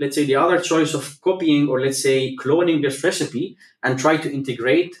even, let's say, the other choice of copying or, let's say, cloning this recipe and try to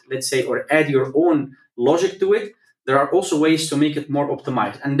integrate, let's say, or add your own logic to it, there are also ways to make it more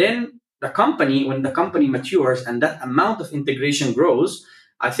optimized. And then the company, when the company matures and that amount of integration grows,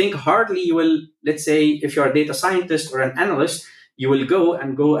 I think hardly you will, let's say, if you're a data scientist or an analyst, you will go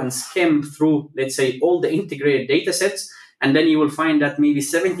and skim through, let's say, all the integrated data sets, and then you will find that maybe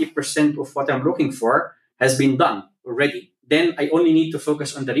 70% of what I'm looking for has been done already. Then I only need to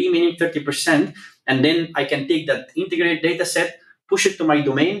focus on the remaining 30%, and then I can take that integrated data set, push it to my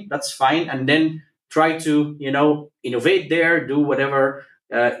domain, that's fine, and then try to, innovate there, do whatever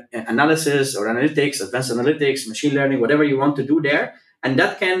analysis or analytics, advanced analytics, machine learning, whatever you want to do there. And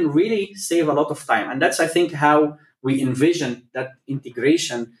that can really save a lot of time. And that's, I think, how we envision that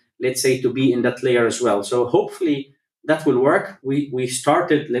integration, let's say, to be in that layer as well. So hopefully that will work. We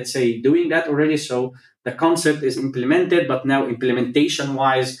started, let's say, doing that already. So the concept is implemented, but now implementation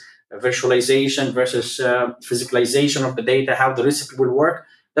wise, virtualization versus physicalization of the data, how the recipe will work.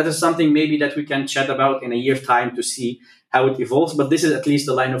 That is something maybe that we can chat about in a year's time to see how it evolves. But this is at least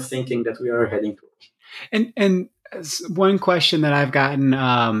the line of thinking that we are heading towards. And one question that I've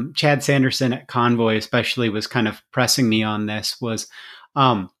gotten, Chad Sanderson at Convoy especially was kind of pressing me on this, was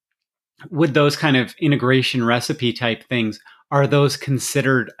with those kind of integration recipe type things, are those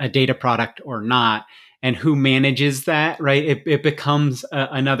considered a data product or not? And who manages that, right? It becomes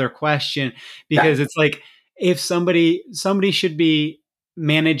another question, because it's like, if somebody should be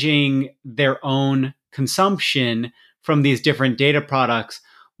managing their own consumption from these different data products,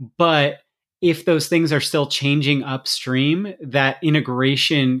 but if those things are still changing upstream, that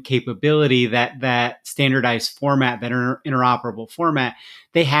integration capability, that standardized format, that interoperable format,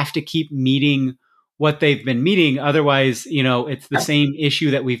 they have to keep meeting what they've been meeting. Otherwise, it's the same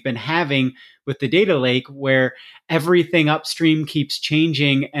issue that we've been having with the data lake, where everything upstream keeps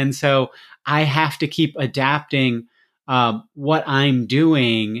changing. And so I have to keep adapting what I'm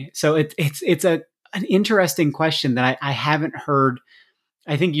doing. So it's an interesting question that I haven't heard.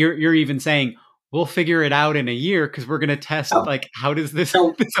 I think you're even saying we'll figure it out in a year because we're going to test like, how does this?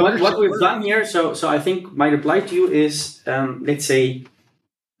 So this what we've work? done here. So I think my reply to you is, let's say,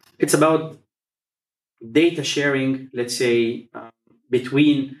 it's about data sharing. Let's say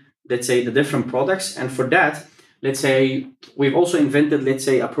between, let's say, the different products, and for that, let's say we've also invented, let's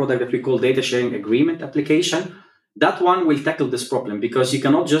say, a product that we call data sharing agreement application. That one will tackle this problem, because you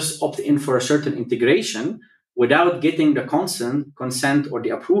cannot just opt in for a certain integration without getting the consent or the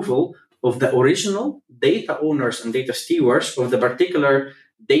approval of the original data owners and data stewards of the particular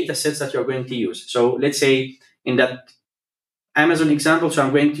data sets that you're going to use. So let's say in that Amazon example, so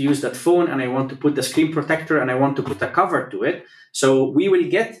I'm going to use that phone and I want to put the screen protector and I want to put a cover to it. So we will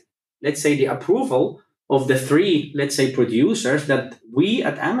get, let's say, the approval of the three, let's say, producers that we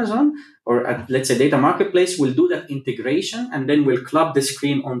at Amazon or at, let's say, Data Marketplace will do that integration, and then we'll club the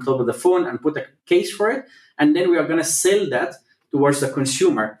screen on top of the phone and put a case for it. And then we are going to sell that towards the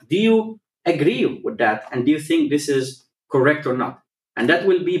consumer. Do you agree with that? And do you think this is correct or not? And that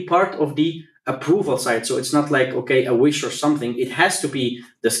will be part of the approval side. So it's not like, okay, a wish or something. It has to be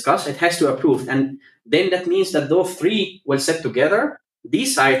discussed. It has to approve. And then that means that those three will sit together,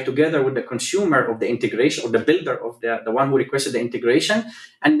 decide together with the consumer of the integration, or the builder of the one who requested the integration,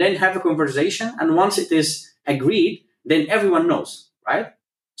 and then have a conversation. And once it is agreed, then everyone knows, right?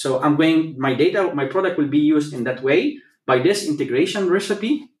 So my product will be used in that way by this integration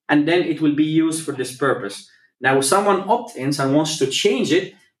recipe, and then it will be used for this purpose. Now, if someone opts-in and wants to change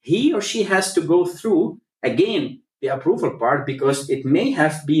it, he or she has to go through again the approval part, because it may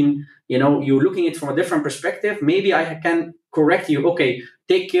have been, you're looking at it from a different perspective. Maybe I can correct you. Okay,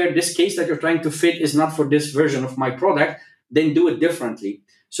 take care. This case that you're trying to fit is not for this version of my product. Then do it differently.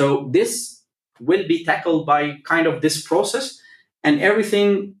 So this will be tackled by kind of this process, and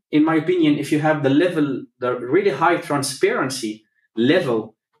everything, in my opinion, if you have the really high transparency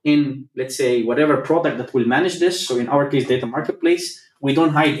level in, let's say, whatever product that will manage this. So in our case, Data Marketplace, we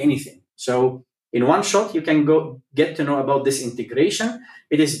don't hide anything. So in one shot, you can go get to know about this integration.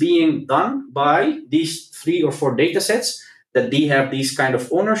 It is being done by these 3 or 4 data sets. that they have these kind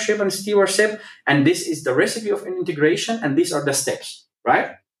of ownership and stewardship, and this is the recipe of an integration, and these are the steps,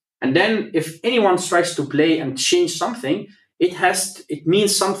 right? And then if anyone tries to play and change something, it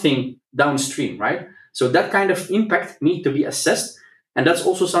means something downstream, right? So that kind of impact need to be assessed, and that's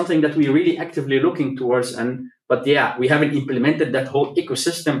also something that we're really actively looking towards. And but yeah, we haven't implemented that whole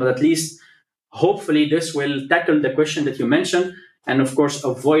ecosystem, but at least hopefully this will tackle the question that you mentioned, and of course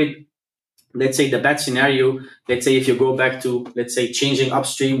avoid, let's say, the bad scenario. Let's say if you go back to, let's say, changing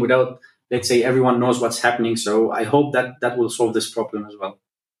upstream without, let's say, everyone knows what's happening. So I hope that that will solve this problem as well.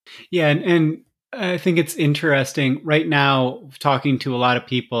 Yeah, and I think it's interesting right now talking to a lot of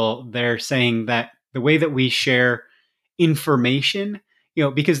people. They're saying that the way that we share information,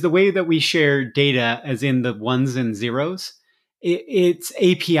 because the way that we share data, as in the ones and zeros, it's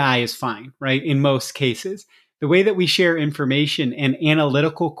API is fine, right? In most cases, the way that we share information and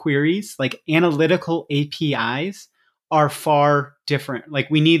analytical queries, like analytical APIs, are far different. Like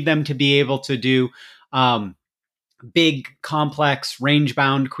we need them to be able to do big complex range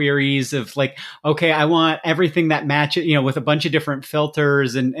bound queries of like, okay, I want everything that matches, with a bunch of different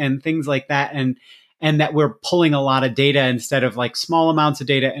filters and things like that, and that we're pulling a lot of data instead of like small amounts of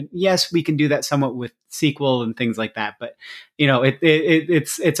data. And yes, we can do that somewhat with SQL and things like that, but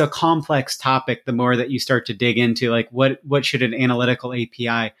it's a complex topic. The more that you start to dig into like what should an analytical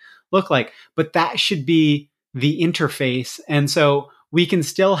API look like, but that should be the interface. And so we can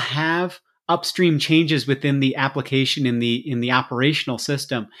still have upstream changes within the application in the operational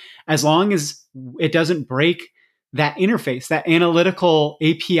system, as long as it doesn't break that interface, that analytical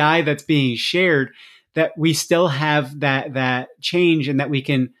API that's being shared, that we still have that change, and that we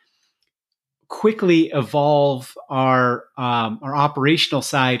can quickly evolve our operational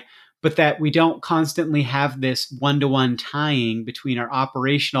side, but that we don't constantly have this one-to-one tying between our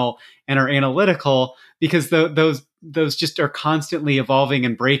operational and our analytical, because those just are constantly evolving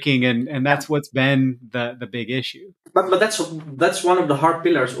and breaking, and that's what's been the big issue. But that's one of the hard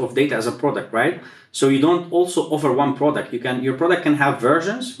pillars of data as a product, right? So you don't also offer one product. Your product can have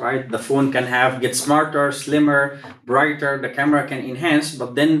versions, right? The phone can get smarter, slimmer, brighter. The camera can enhance,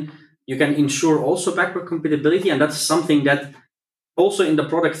 but then you can ensure also backward compatibility, and that's something that also in the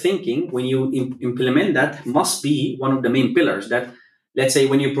product thinking, when you implement that, must be one of the main pillars. That, let's say,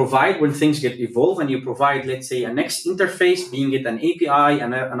 when things get evolved and you provide, let's say, a next interface, being it an API,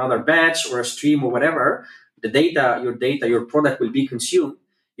 another batch or a stream or whatever, your product will be consumed.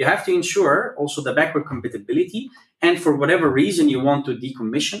 You have to ensure also the backward compatibility. And for whatever reason you want to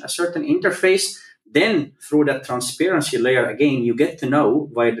decommission a certain interface, then through that transparency layer, again, you get to know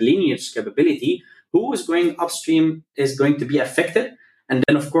via the lineage capability who is going upstream is going to be affected. And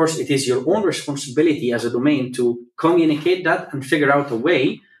then, of course, it is your own responsibility as a domain to communicate that and figure out a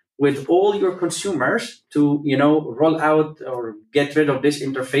way with all your consumers to, roll out or get rid of this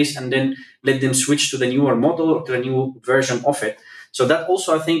interface, and then let them switch to the newer model or to a new version of it. So that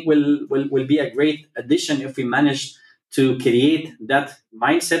also, I think, will be a great addition if we manage to create that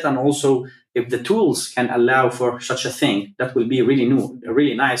mindset, and also if the tools can allow for such a thing, that will be really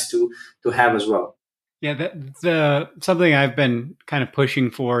really nice to have as well. Yeah, the something I've been kind of pushing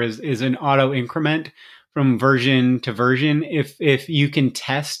for is an auto increment from version to version. If you can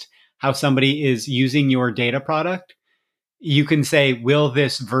test how somebody is using your data product, you can say, will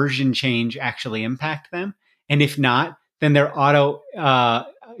this version change actually impact them? And if not, then they're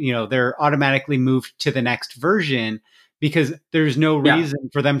automatically moved to the next version, because there's no Yeah. reason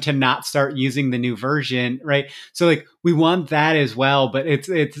for them to not start using the new version, right? So like we want that as well, but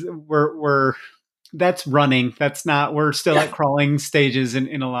we're that's running. That's not. We're still at Yeah. crawling stages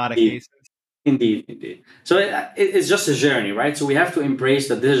in a lot of Indeed. cases. Indeed. So it's just a journey, right? So we have to embrace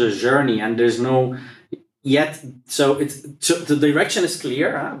that there's a journey, and there's no yet. So the direction is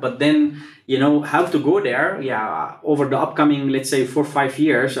clear, but then how to go there. Yeah, over the upcoming, let's say, 4 or 5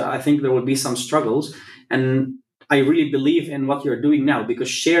 years, I think there will be some struggles, and I really believe in what you're doing now, because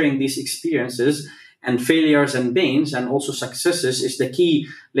sharing these experiences and failures and pains and also successes is the key.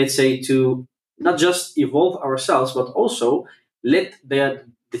 Let's say, to not just evolve ourselves, but also let the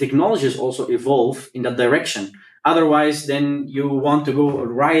technologies also evolve in that direction. Otherwise, then you want to go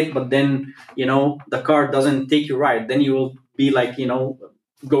right, but then the car doesn't take you right. Then you will be like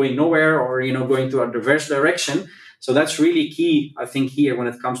going nowhere, or going to a reverse direction. So that's really key, I think, here when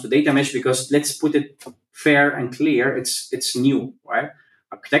it comes to data mesh, because let's put it fair and clear. It's new, right?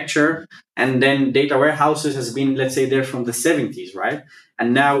 Architecture, and then data warehouses has been, let's say, there from the 70s, right?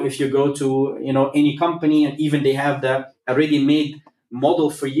 And now if you go to any company, and even they have the already made model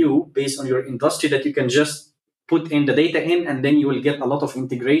for you based on your industry, that you can just put in the data in, and then you will get a lot of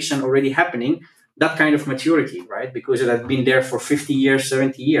integration already happening. that kind of maturity, right? Because it had been there for 50 years,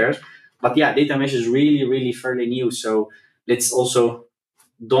 70 years. But yeah, data mesh is really, really fairly new. So let's also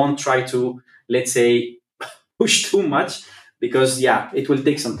don't try to, let's say, push too much, because yeah, it will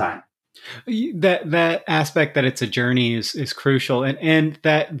take some time. That aspect that it's a journey is crucial, and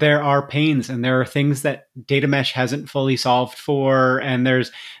that there are pains and there are things that data mesh hasn't fully solved for, and there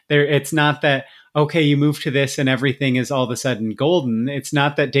it's not that okay, you move to this and everything is all of a sudden golden. It's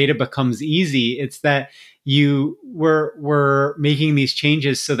not that data becomes easy. It's that we're making these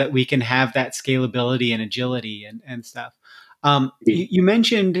changes so that we can have that scalability and agility and stuff. You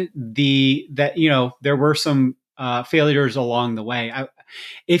mentioned that there were some failures along the way.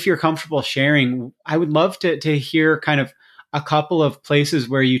 If you're comfortable sharing, I would love to hear kind of a couple of places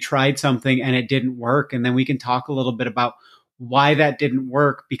where you tried something and it didn't work. And then we can talk a little bit about why that didn't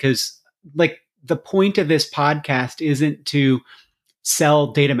work. Because, like, the point of this podcast isn't to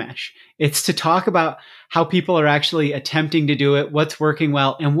sell data mesh, it's to talk about how people are actually attempting to do it, what's working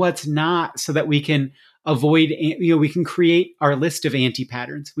well, and what's not, so that we can avoid, we can create our list of anti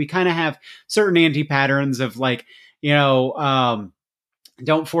patterns. We kind of have certain anti patterns of, like,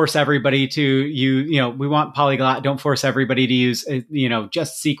 don't force everybody to we want polyglot, don't force everybody to use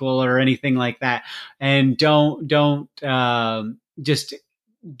just SQL or anything like that, and don't just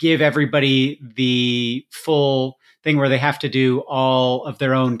give everybody the full thing where they have to do all of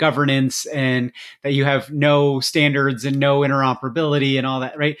their own governance, and that you have no standards and no interoperability and all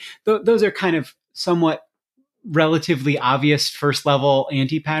that, right? Those are kind of somewhat relatively obvious first level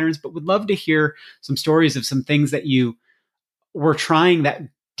anti patterns, but would love to hear some stories of some things that you were trying that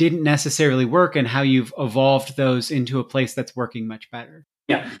didn't necessarily work, and how you've evolved those into a place that's working much better.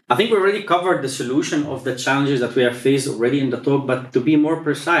 Yeah, I think we already covered the solution of the challenges that we have faced already in the talk. But to be more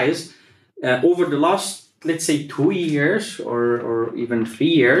precise, over the last, let's say, 2 years or even 3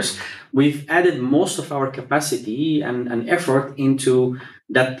 years, we've added most of our capacity and effort into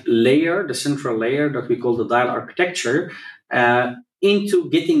that layer, the central layer that we call the dial architecture, into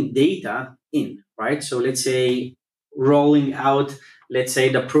getting data in, right? So let's say rolling out, let's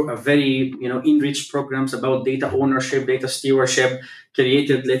say, a very enriched programs about data ownership, data stewardship,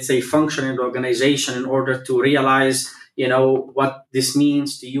 created, let's say, function in the organization in order to realize what this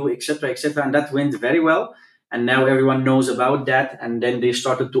means to you, etc., etc. And that went very well, and now everyone knows about that. And then they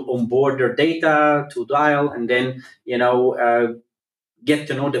started to onboard their data to dial, and then get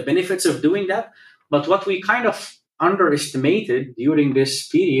to know the benefits of doing that. But what we kind of underestimated during this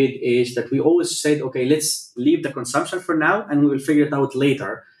period is that we always said, okay, let's leave the consumption for now and we will figure it out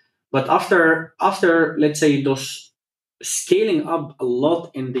later. But after let's say those scaling up a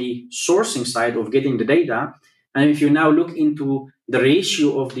lot in the sourcing side of getting the data, and if you now look into the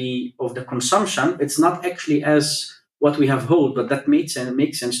ratio of the consumption, it's not actually as what we have hoped. But that makes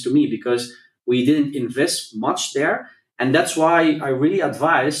sense to me, because we didn't invest much there. And that's why I really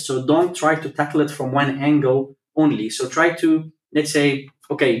advise, so don't try to tackle it from one angle only. So try to, let's say,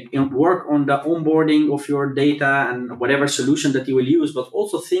 okay, work on the onboarding of your data and whatever solution that you will use, but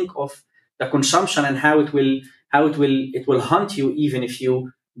also think of the consumption and how it will hunt you, even if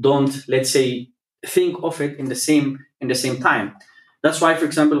you don't, let's say, think of it in the same time. That's why, for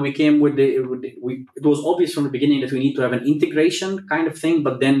example, we came it was obvious from the beginning that we need to have an integration kind of thing,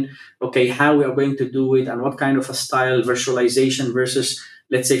 but then, okay, how we are going to do it and what kind of a style, virtualization versus,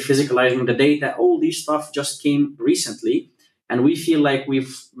 let's say, physicalizing the data, all these stuff just came recently. And we feel like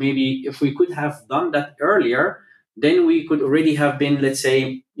we've maybe, if we could have done that earlier, then we could already have been, let's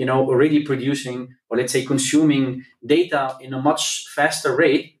say, already producing, or let's say consuming data in a much faster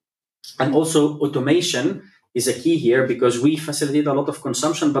rate. And also automation is a key here, because we facilitate a lot of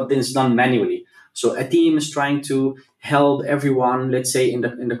consumption, but then it's done manually. So a team is trying to help everyone, let's say, in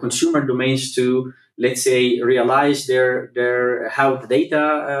the consumer domains to, let's say, realize their how the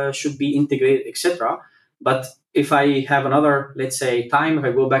data should be integrated, etc. But if I have another, let's say, time, if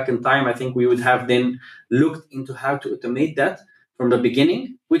I go back in time, I think we would have then looked into how to automate that from the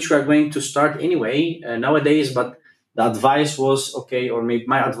beginning, which we are going to start anyway nowadays. But the advice was, okay, or maybe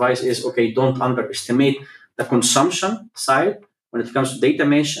my advice is, okay, don't underestimate the consumption side when it comes to data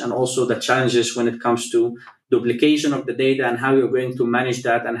mesh, and also the challenges when it comes to duplication of the data and how you're going to manage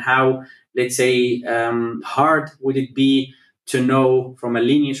that, and how, let's say, hard would it be to know from a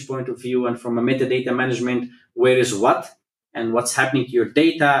lineage point of view and from a metadata management where is what and what's happening to your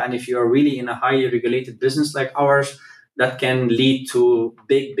data. And if you're really in a highly regulated business like ours, that can lead to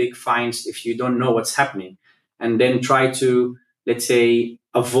big fines if you don't know what's happening. And then try to, let's say,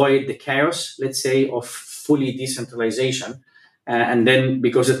 avoid the chaos, let's say, of fully decentralization. And then,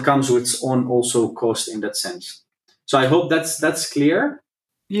 because it comes with its own also cost in that sense. So I hope that's clear.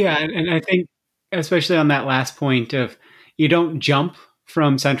 Yeah, and I think especially on that last point of you don't jump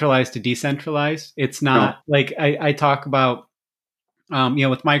from centralized to decentralized. It's not No. like I talk about,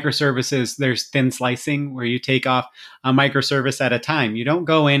 with microservices, there's thin slicing where you take off a microservice at a time. You don't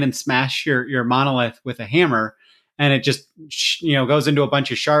go in and smash your monolith with a hammer and it just goes into a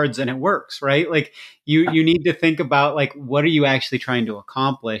bunch of shards and it works, right? Like you need to think about like what are you actually trying to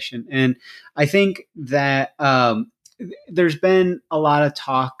accomplish, and I think that there's been a lot of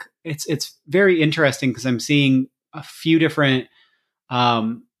talk. It's very interesting because I'm seeing a few different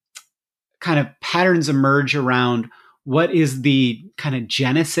um, kind of patterns emerge around what is the kind of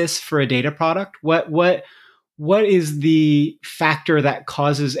genesis for a data product. What is the factor that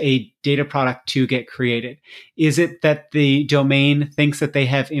causes a data product to get created? Is it that the domain thinks that they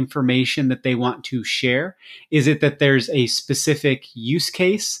have information that they want to share? Is it that there's a specific use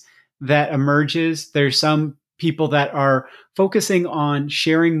case that emerges? There's some people that are focusing on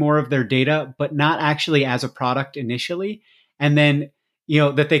sharing more of their data, but not actually as a product initially. And then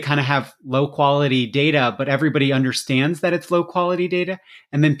that they kind of have low quality data, but everybody understands that it's low quality data.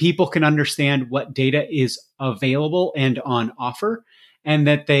 And then people can understand what data is available and on offer. And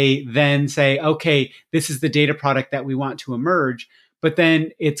that they then say, okay, this is the data product that we want to emerge. But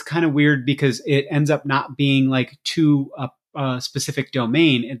then it's kind of weird because it ends up not being like to a specific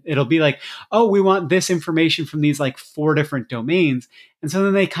domain. It'll be like, oh, we want this information from these like 4 different domains. And so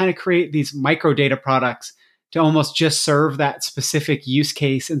then they kind of create these micro data products to almost just serve that specific use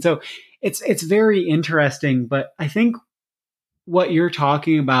case. And so it's very interesting, but I think what you're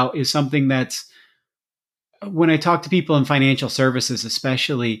talking about is something that's, when I talk to people in financial services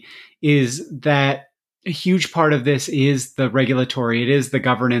especially, is that a huge part of this is the regulatory, it is the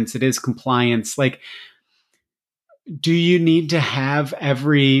governance, it is compliance. Like, do you need to have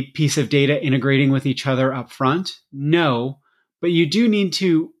every piece of data integrating with each other up front? No, but you do need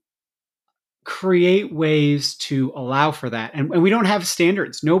to create ways to allow for that. And we don't have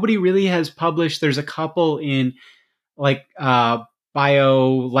standards. Nobody really has published. There's a couple in like bio,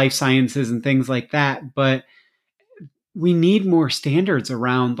 life sciences, and things like that. But we need more standards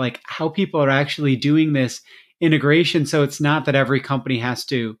around like how people are actually doing this integration. So it's not that every company has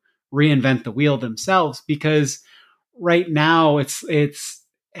to reinvent the wheel themselves, because right now it's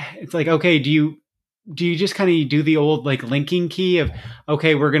like, okay, do you just kind of do the old like linking key of,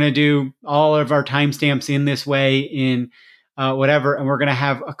 okay, we're going to do all of our timestamps in this way in whatever, and we're going to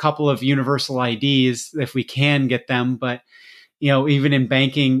have a couple of universal IDs if we can get them. But even in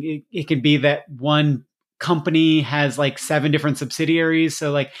banking, it could be that one company has like 7 different subsidiaries.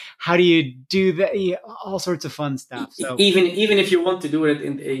 So like, how do you do that? Yeah, all sorts of fun stuff. So Even if you want to do it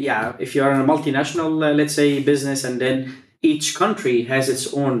in, yeah, if you are in a multinational, let's say, business, and then each country has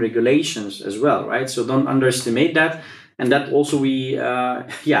its own regulations as well, right? So don't underestimate that. And that also we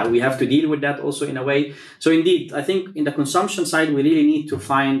have to deal with that also in a way. So indeed, I think in the consumption side, we really need to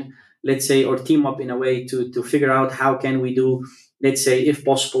find, let's say, or team up in a way to figure out how can we do, let's say, if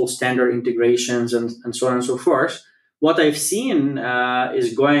possible, standard integrations and so on and so forth. What I've seen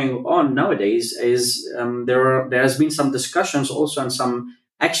is going on nowadays is there has been some discussions also and some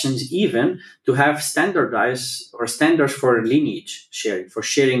actions even to have standardized or standards for lineage sharing, for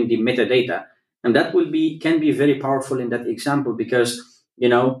sharing the metadata, and that can be very powerful in that example because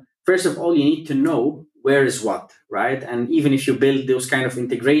first of all you need to know where is what, right? And even if you build those kind of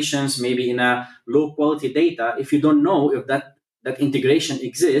integrations maybe in a low quality data, if you don't know if that integration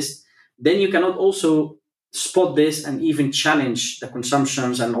exists, then you cannot also spot this and even challenge the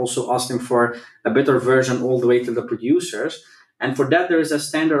consumptions and also ask them for a better version all the way to the producers. And for that, there is a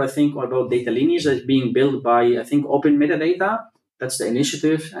standard, I think, about data lineage that's being built by, I think, Open Metadata. That's the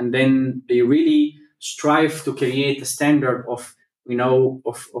initiative. And then they really strive to create a standard of,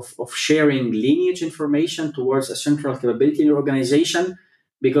 of sharing lineage information towards a central capability in your organization,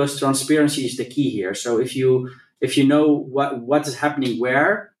 because transparency is the key here. So if you know what is happening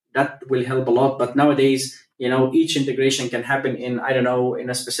where, that will help a lot. But nowadays, each integration can happen in, I don't know,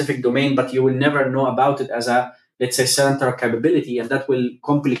 in a specific domain, but you will never know about it as a, let's say, central capability, and that will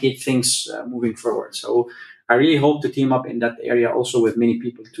complicate things moving forward. So I really hope to team up in that area also with many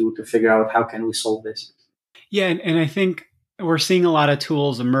people to figure out how can we solve this. yeah, and I think we're seeing a lot of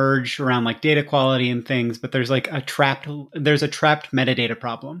tools emerge around like data quality and things, but there's a trapped metadata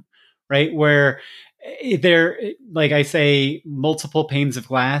problem, right? Where there, like I say, multiple panes of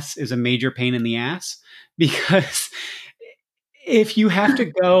glass is a major pain in the ass, because if you have to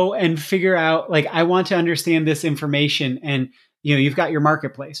go and figure out, like, I want to understand this information, and you've got your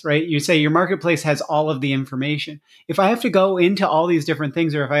marketplace, right? You say your marketplace has all of the information. If I have to go into all these different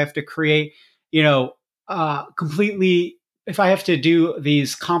things, or if I have to create, completely if I have to do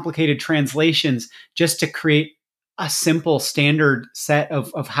these complicated translations just to create a simple standard set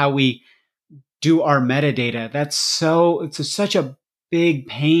of how we do our metadata, it's such a big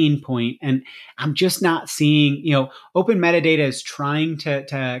pain point. And I'm just not seeing, open metadata is trying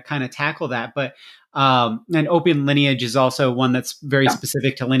to kind of tackle that. But and open lineage is also one that's very Yeah.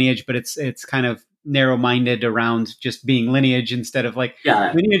 specific to lineage, but it's kind of narrow-minded around just being lineage instead of like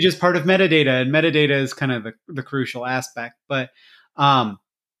Yeah. lineage is part of metadata, and metadata is kind of the crucial aspect. But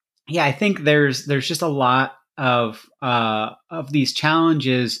yeah, I think there's just a lot of these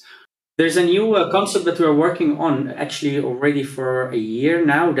challenges. There's a new concept that we're working on actually already for a year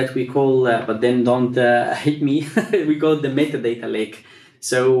now that we call, but then don't hit me, we call it the metadata lake.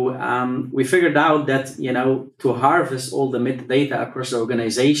 So we figured out that, to harvest all the metadata across the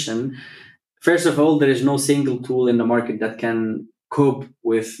organization, first of all, there is no single tool in the market that can cope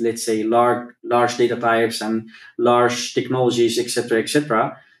with, let's say, large data types and large technologies, etc.,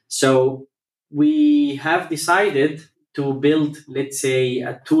 etc. So we have decided to build, let's say,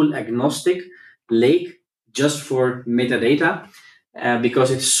 a tool agnostic lake just for metadata,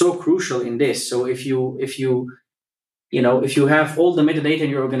 because it's so crucial in this. So if you have all the metadata in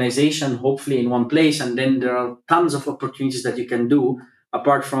your organization, hopefully in one place, and then there are tons of opportunities that you can do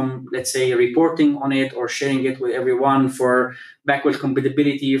apart from, let's say, reporting on it or sharing it with everyone for backward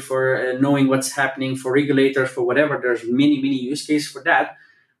compatibility, for knowing what's happening, for regulators, for whatever. There's many use cases for that.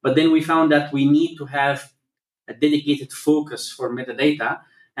 But then we found that we need to have a dedicated focus for metadata.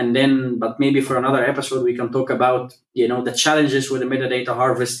 And then, but maybe for another episode, we can talk about, the challenges with the metadata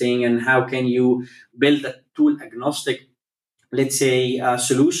harvesting and how can you build a tool agnostic, let's say,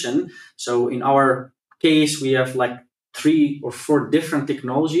 solution. So in our case, we have like 3 or 4 different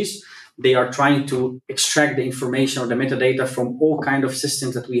technologies. They are trying to extract the information or the metadata from all kind of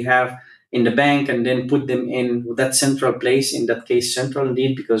systems that we have in the bank and then put them in that central place, in that case central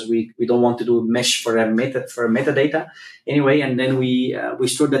indeed, because we don't want to do mesh for a metadata anyway. And then we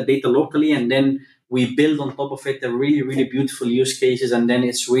store that data locally, and then we build on top of it a really beautiful use cases. And then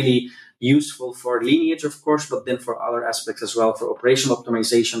it's really useful for lineage, of course, but then for other aspects as well, for operational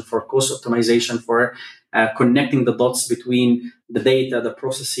optimization, for cost optimization, for connecting the dots between the data, the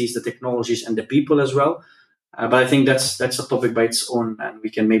processes, the technologies, and the people as well. But I think that's a topic by its own, and we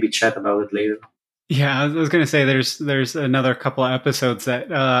can maybe chat about it later. Yeah, I was going to say there's another couple of episodes that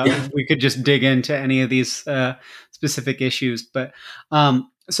we could just dig into any of these specific issues. But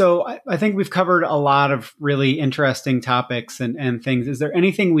so I think we've covered a lot of really interesting topics and things. Is there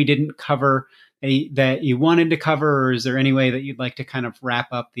anything we didn't cover that you wanted to cover, or is there any way that you'd like to kind of wrap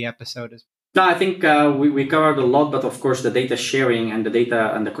up the episode? No, I think we covered a lot, but of course the data sharing and the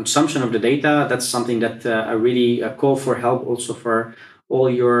data and the consumption of the data, that's something that I really call for help also for all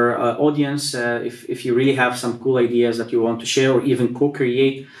your audience. If you really have some cool ideas that you want to share or even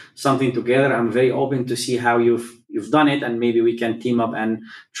co-create something together, I'm very open to see how you've done it, and maybe we can team up and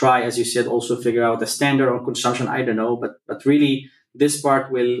try, as you said, also figure out a standard on consumption. I don't know, but really this part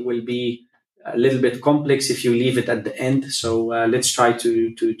will be a little bit complex if you leave it at the end. So let's try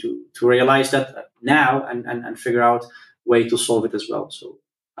to realize that now and figure out way to solve it as well. So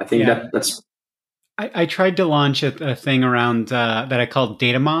I think that's. I tried to launch a thing around that I called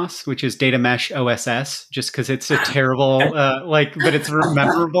Data Moss, which is Data Mesh OSS, just because it's a terrible but it's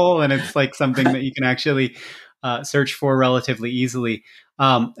memorable and it's like something that you can actually search for relatively easily.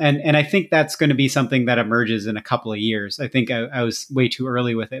 And I think that's going to be something that emerges in a couple of years. I think I was way too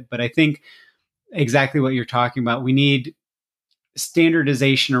early with it, but I think exactly what you're talking about. We need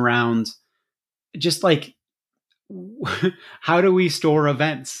standardization around just like how do we store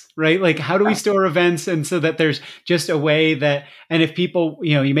events, right? Like how do we store events, and so that there's just a way that, and if people,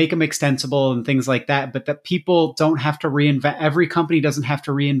 you make them extensible and things like that, but that people don't have to reinvent, every company doesn't have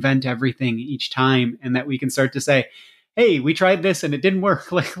to reinvent everything each time, and that we can start to say, hey, we tried this and it didn't work,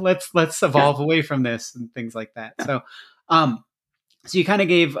 like let's evolve away from this and things like that. So you kind of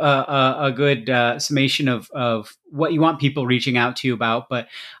gave a good summation of what you want people reaching out to you about. But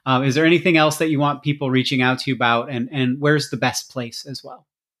is there anything else that you want people reaching out to you about, and where's the best place as well?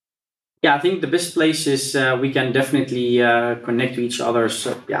 Yeah, I think the best place is we can definitely connect to each other.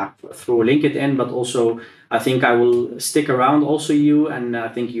 So, through LinkedIn, but also I think I will stick around. Also, you, and I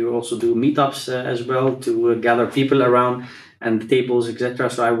think you also do meetups as well to gather people around and tables,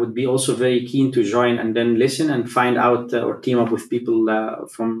 etc. So I would be also very keen to join and then listen and find out or team up with people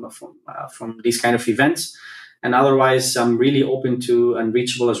from these kind of events. And otherwise, I'm really open to and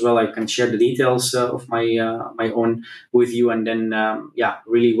reachable as well. I can share the details of my own with you, and then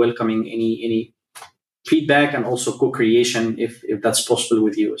really welcoming any feedback and also co-creation if that's possible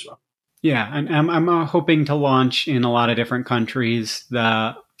with you as well. Yeah, and I'm hoping to launch in a lot of different countries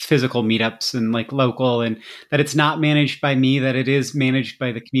the physical meetups and like local, and that it's not managed by me, that it is managed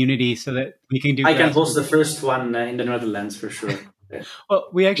by the community, so that we can do I can host grassroots. the first one in the Netherlands for sure. Well,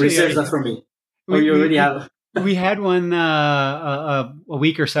 we actually Research that for me. Oh, we you we already we, have. we had one a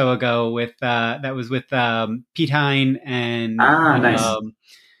week or so ago with that was with Pete Hine Ah, nice.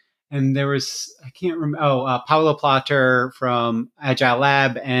 and there was I can't remember. Oh, Paolo Plotter from Agile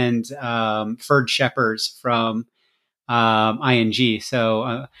Lab and Ferd Shephers from ING.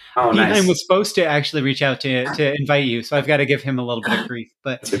 So Oh, Behind nice. was supposed to actually reach out to invite you, so I've got to give him a little bit of grief.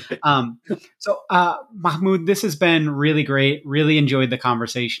 But That's okay. Mahmoud, this has been really great. Really enjoyed the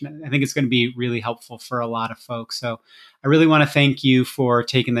conversation. I think it's going to be really helpful for a lot of folks. So I really want to thank you for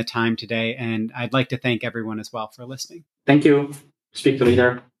taking the time today, and I'd like to thank everyone as well for listening. Thank you. Speak to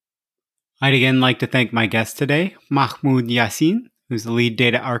leader. I'd again like to thank my guest today, Mahmoud Yassin, who's the lead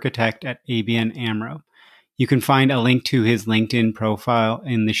data architect at ABN AMRO. You can find a link to his LinkedIn profile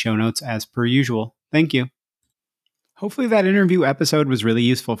in the show notes as per usual. Thank you. Hopefully, that interview episode was really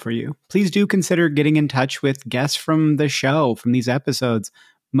useful for you. Please do consider getting in touch with guests from the show, from these episodes.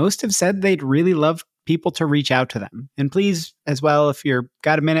 Most have said they'd really love people to reach out to them. And please, as well, if you've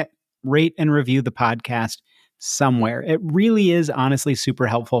got a minute, rate and review the podcast somewhere. It really is honestly super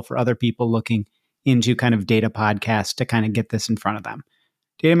helpful for other people looking into kind of data podcasts to kind of get this in front of them.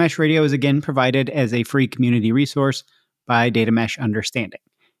 Data Mesh Radio is again provided as a free community resource by Data Mesh Understanding.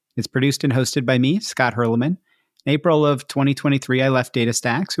 It's produced and hosted by me, Scott Hurleman. In April of 2023, I left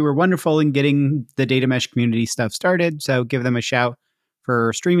DataStax, who were wonderful in getting the Data Mesh community stuff started, so give them a shout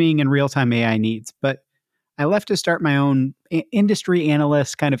for streaming and real-time AI needs. But I left to start my own industry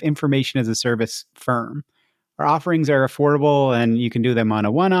analyst kind of information as a service firm. Our offerings are affordable, and you can do them on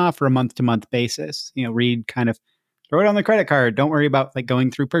a one-off or a month-to-month basis. Read kind of throw it on the credit card. Don't worry about like going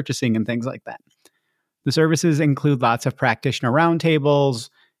through purchasing and things like that. The services include lots of practitioner roundtables,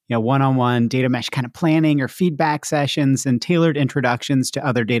 one-on-one data mesh kind of planning or feedback sessions, and tailored introductions to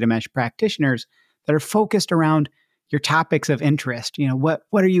other data mesh practitioners that are focused around your topics of interest. What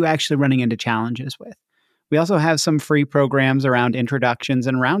are you actually running into challenges with? We also have some free programs around introductions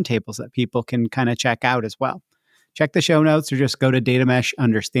and roundtables that people can kind of check out as well. Check the show notes or just go to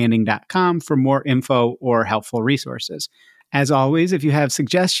datameshunderstanding.com for more info or helpful resources. As always, if you have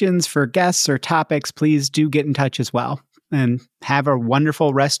suggestions for guests or topics, please do get in touch as well. And have a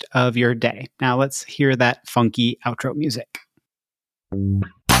wonderful rest of your day. Now let's hear that funky outro music.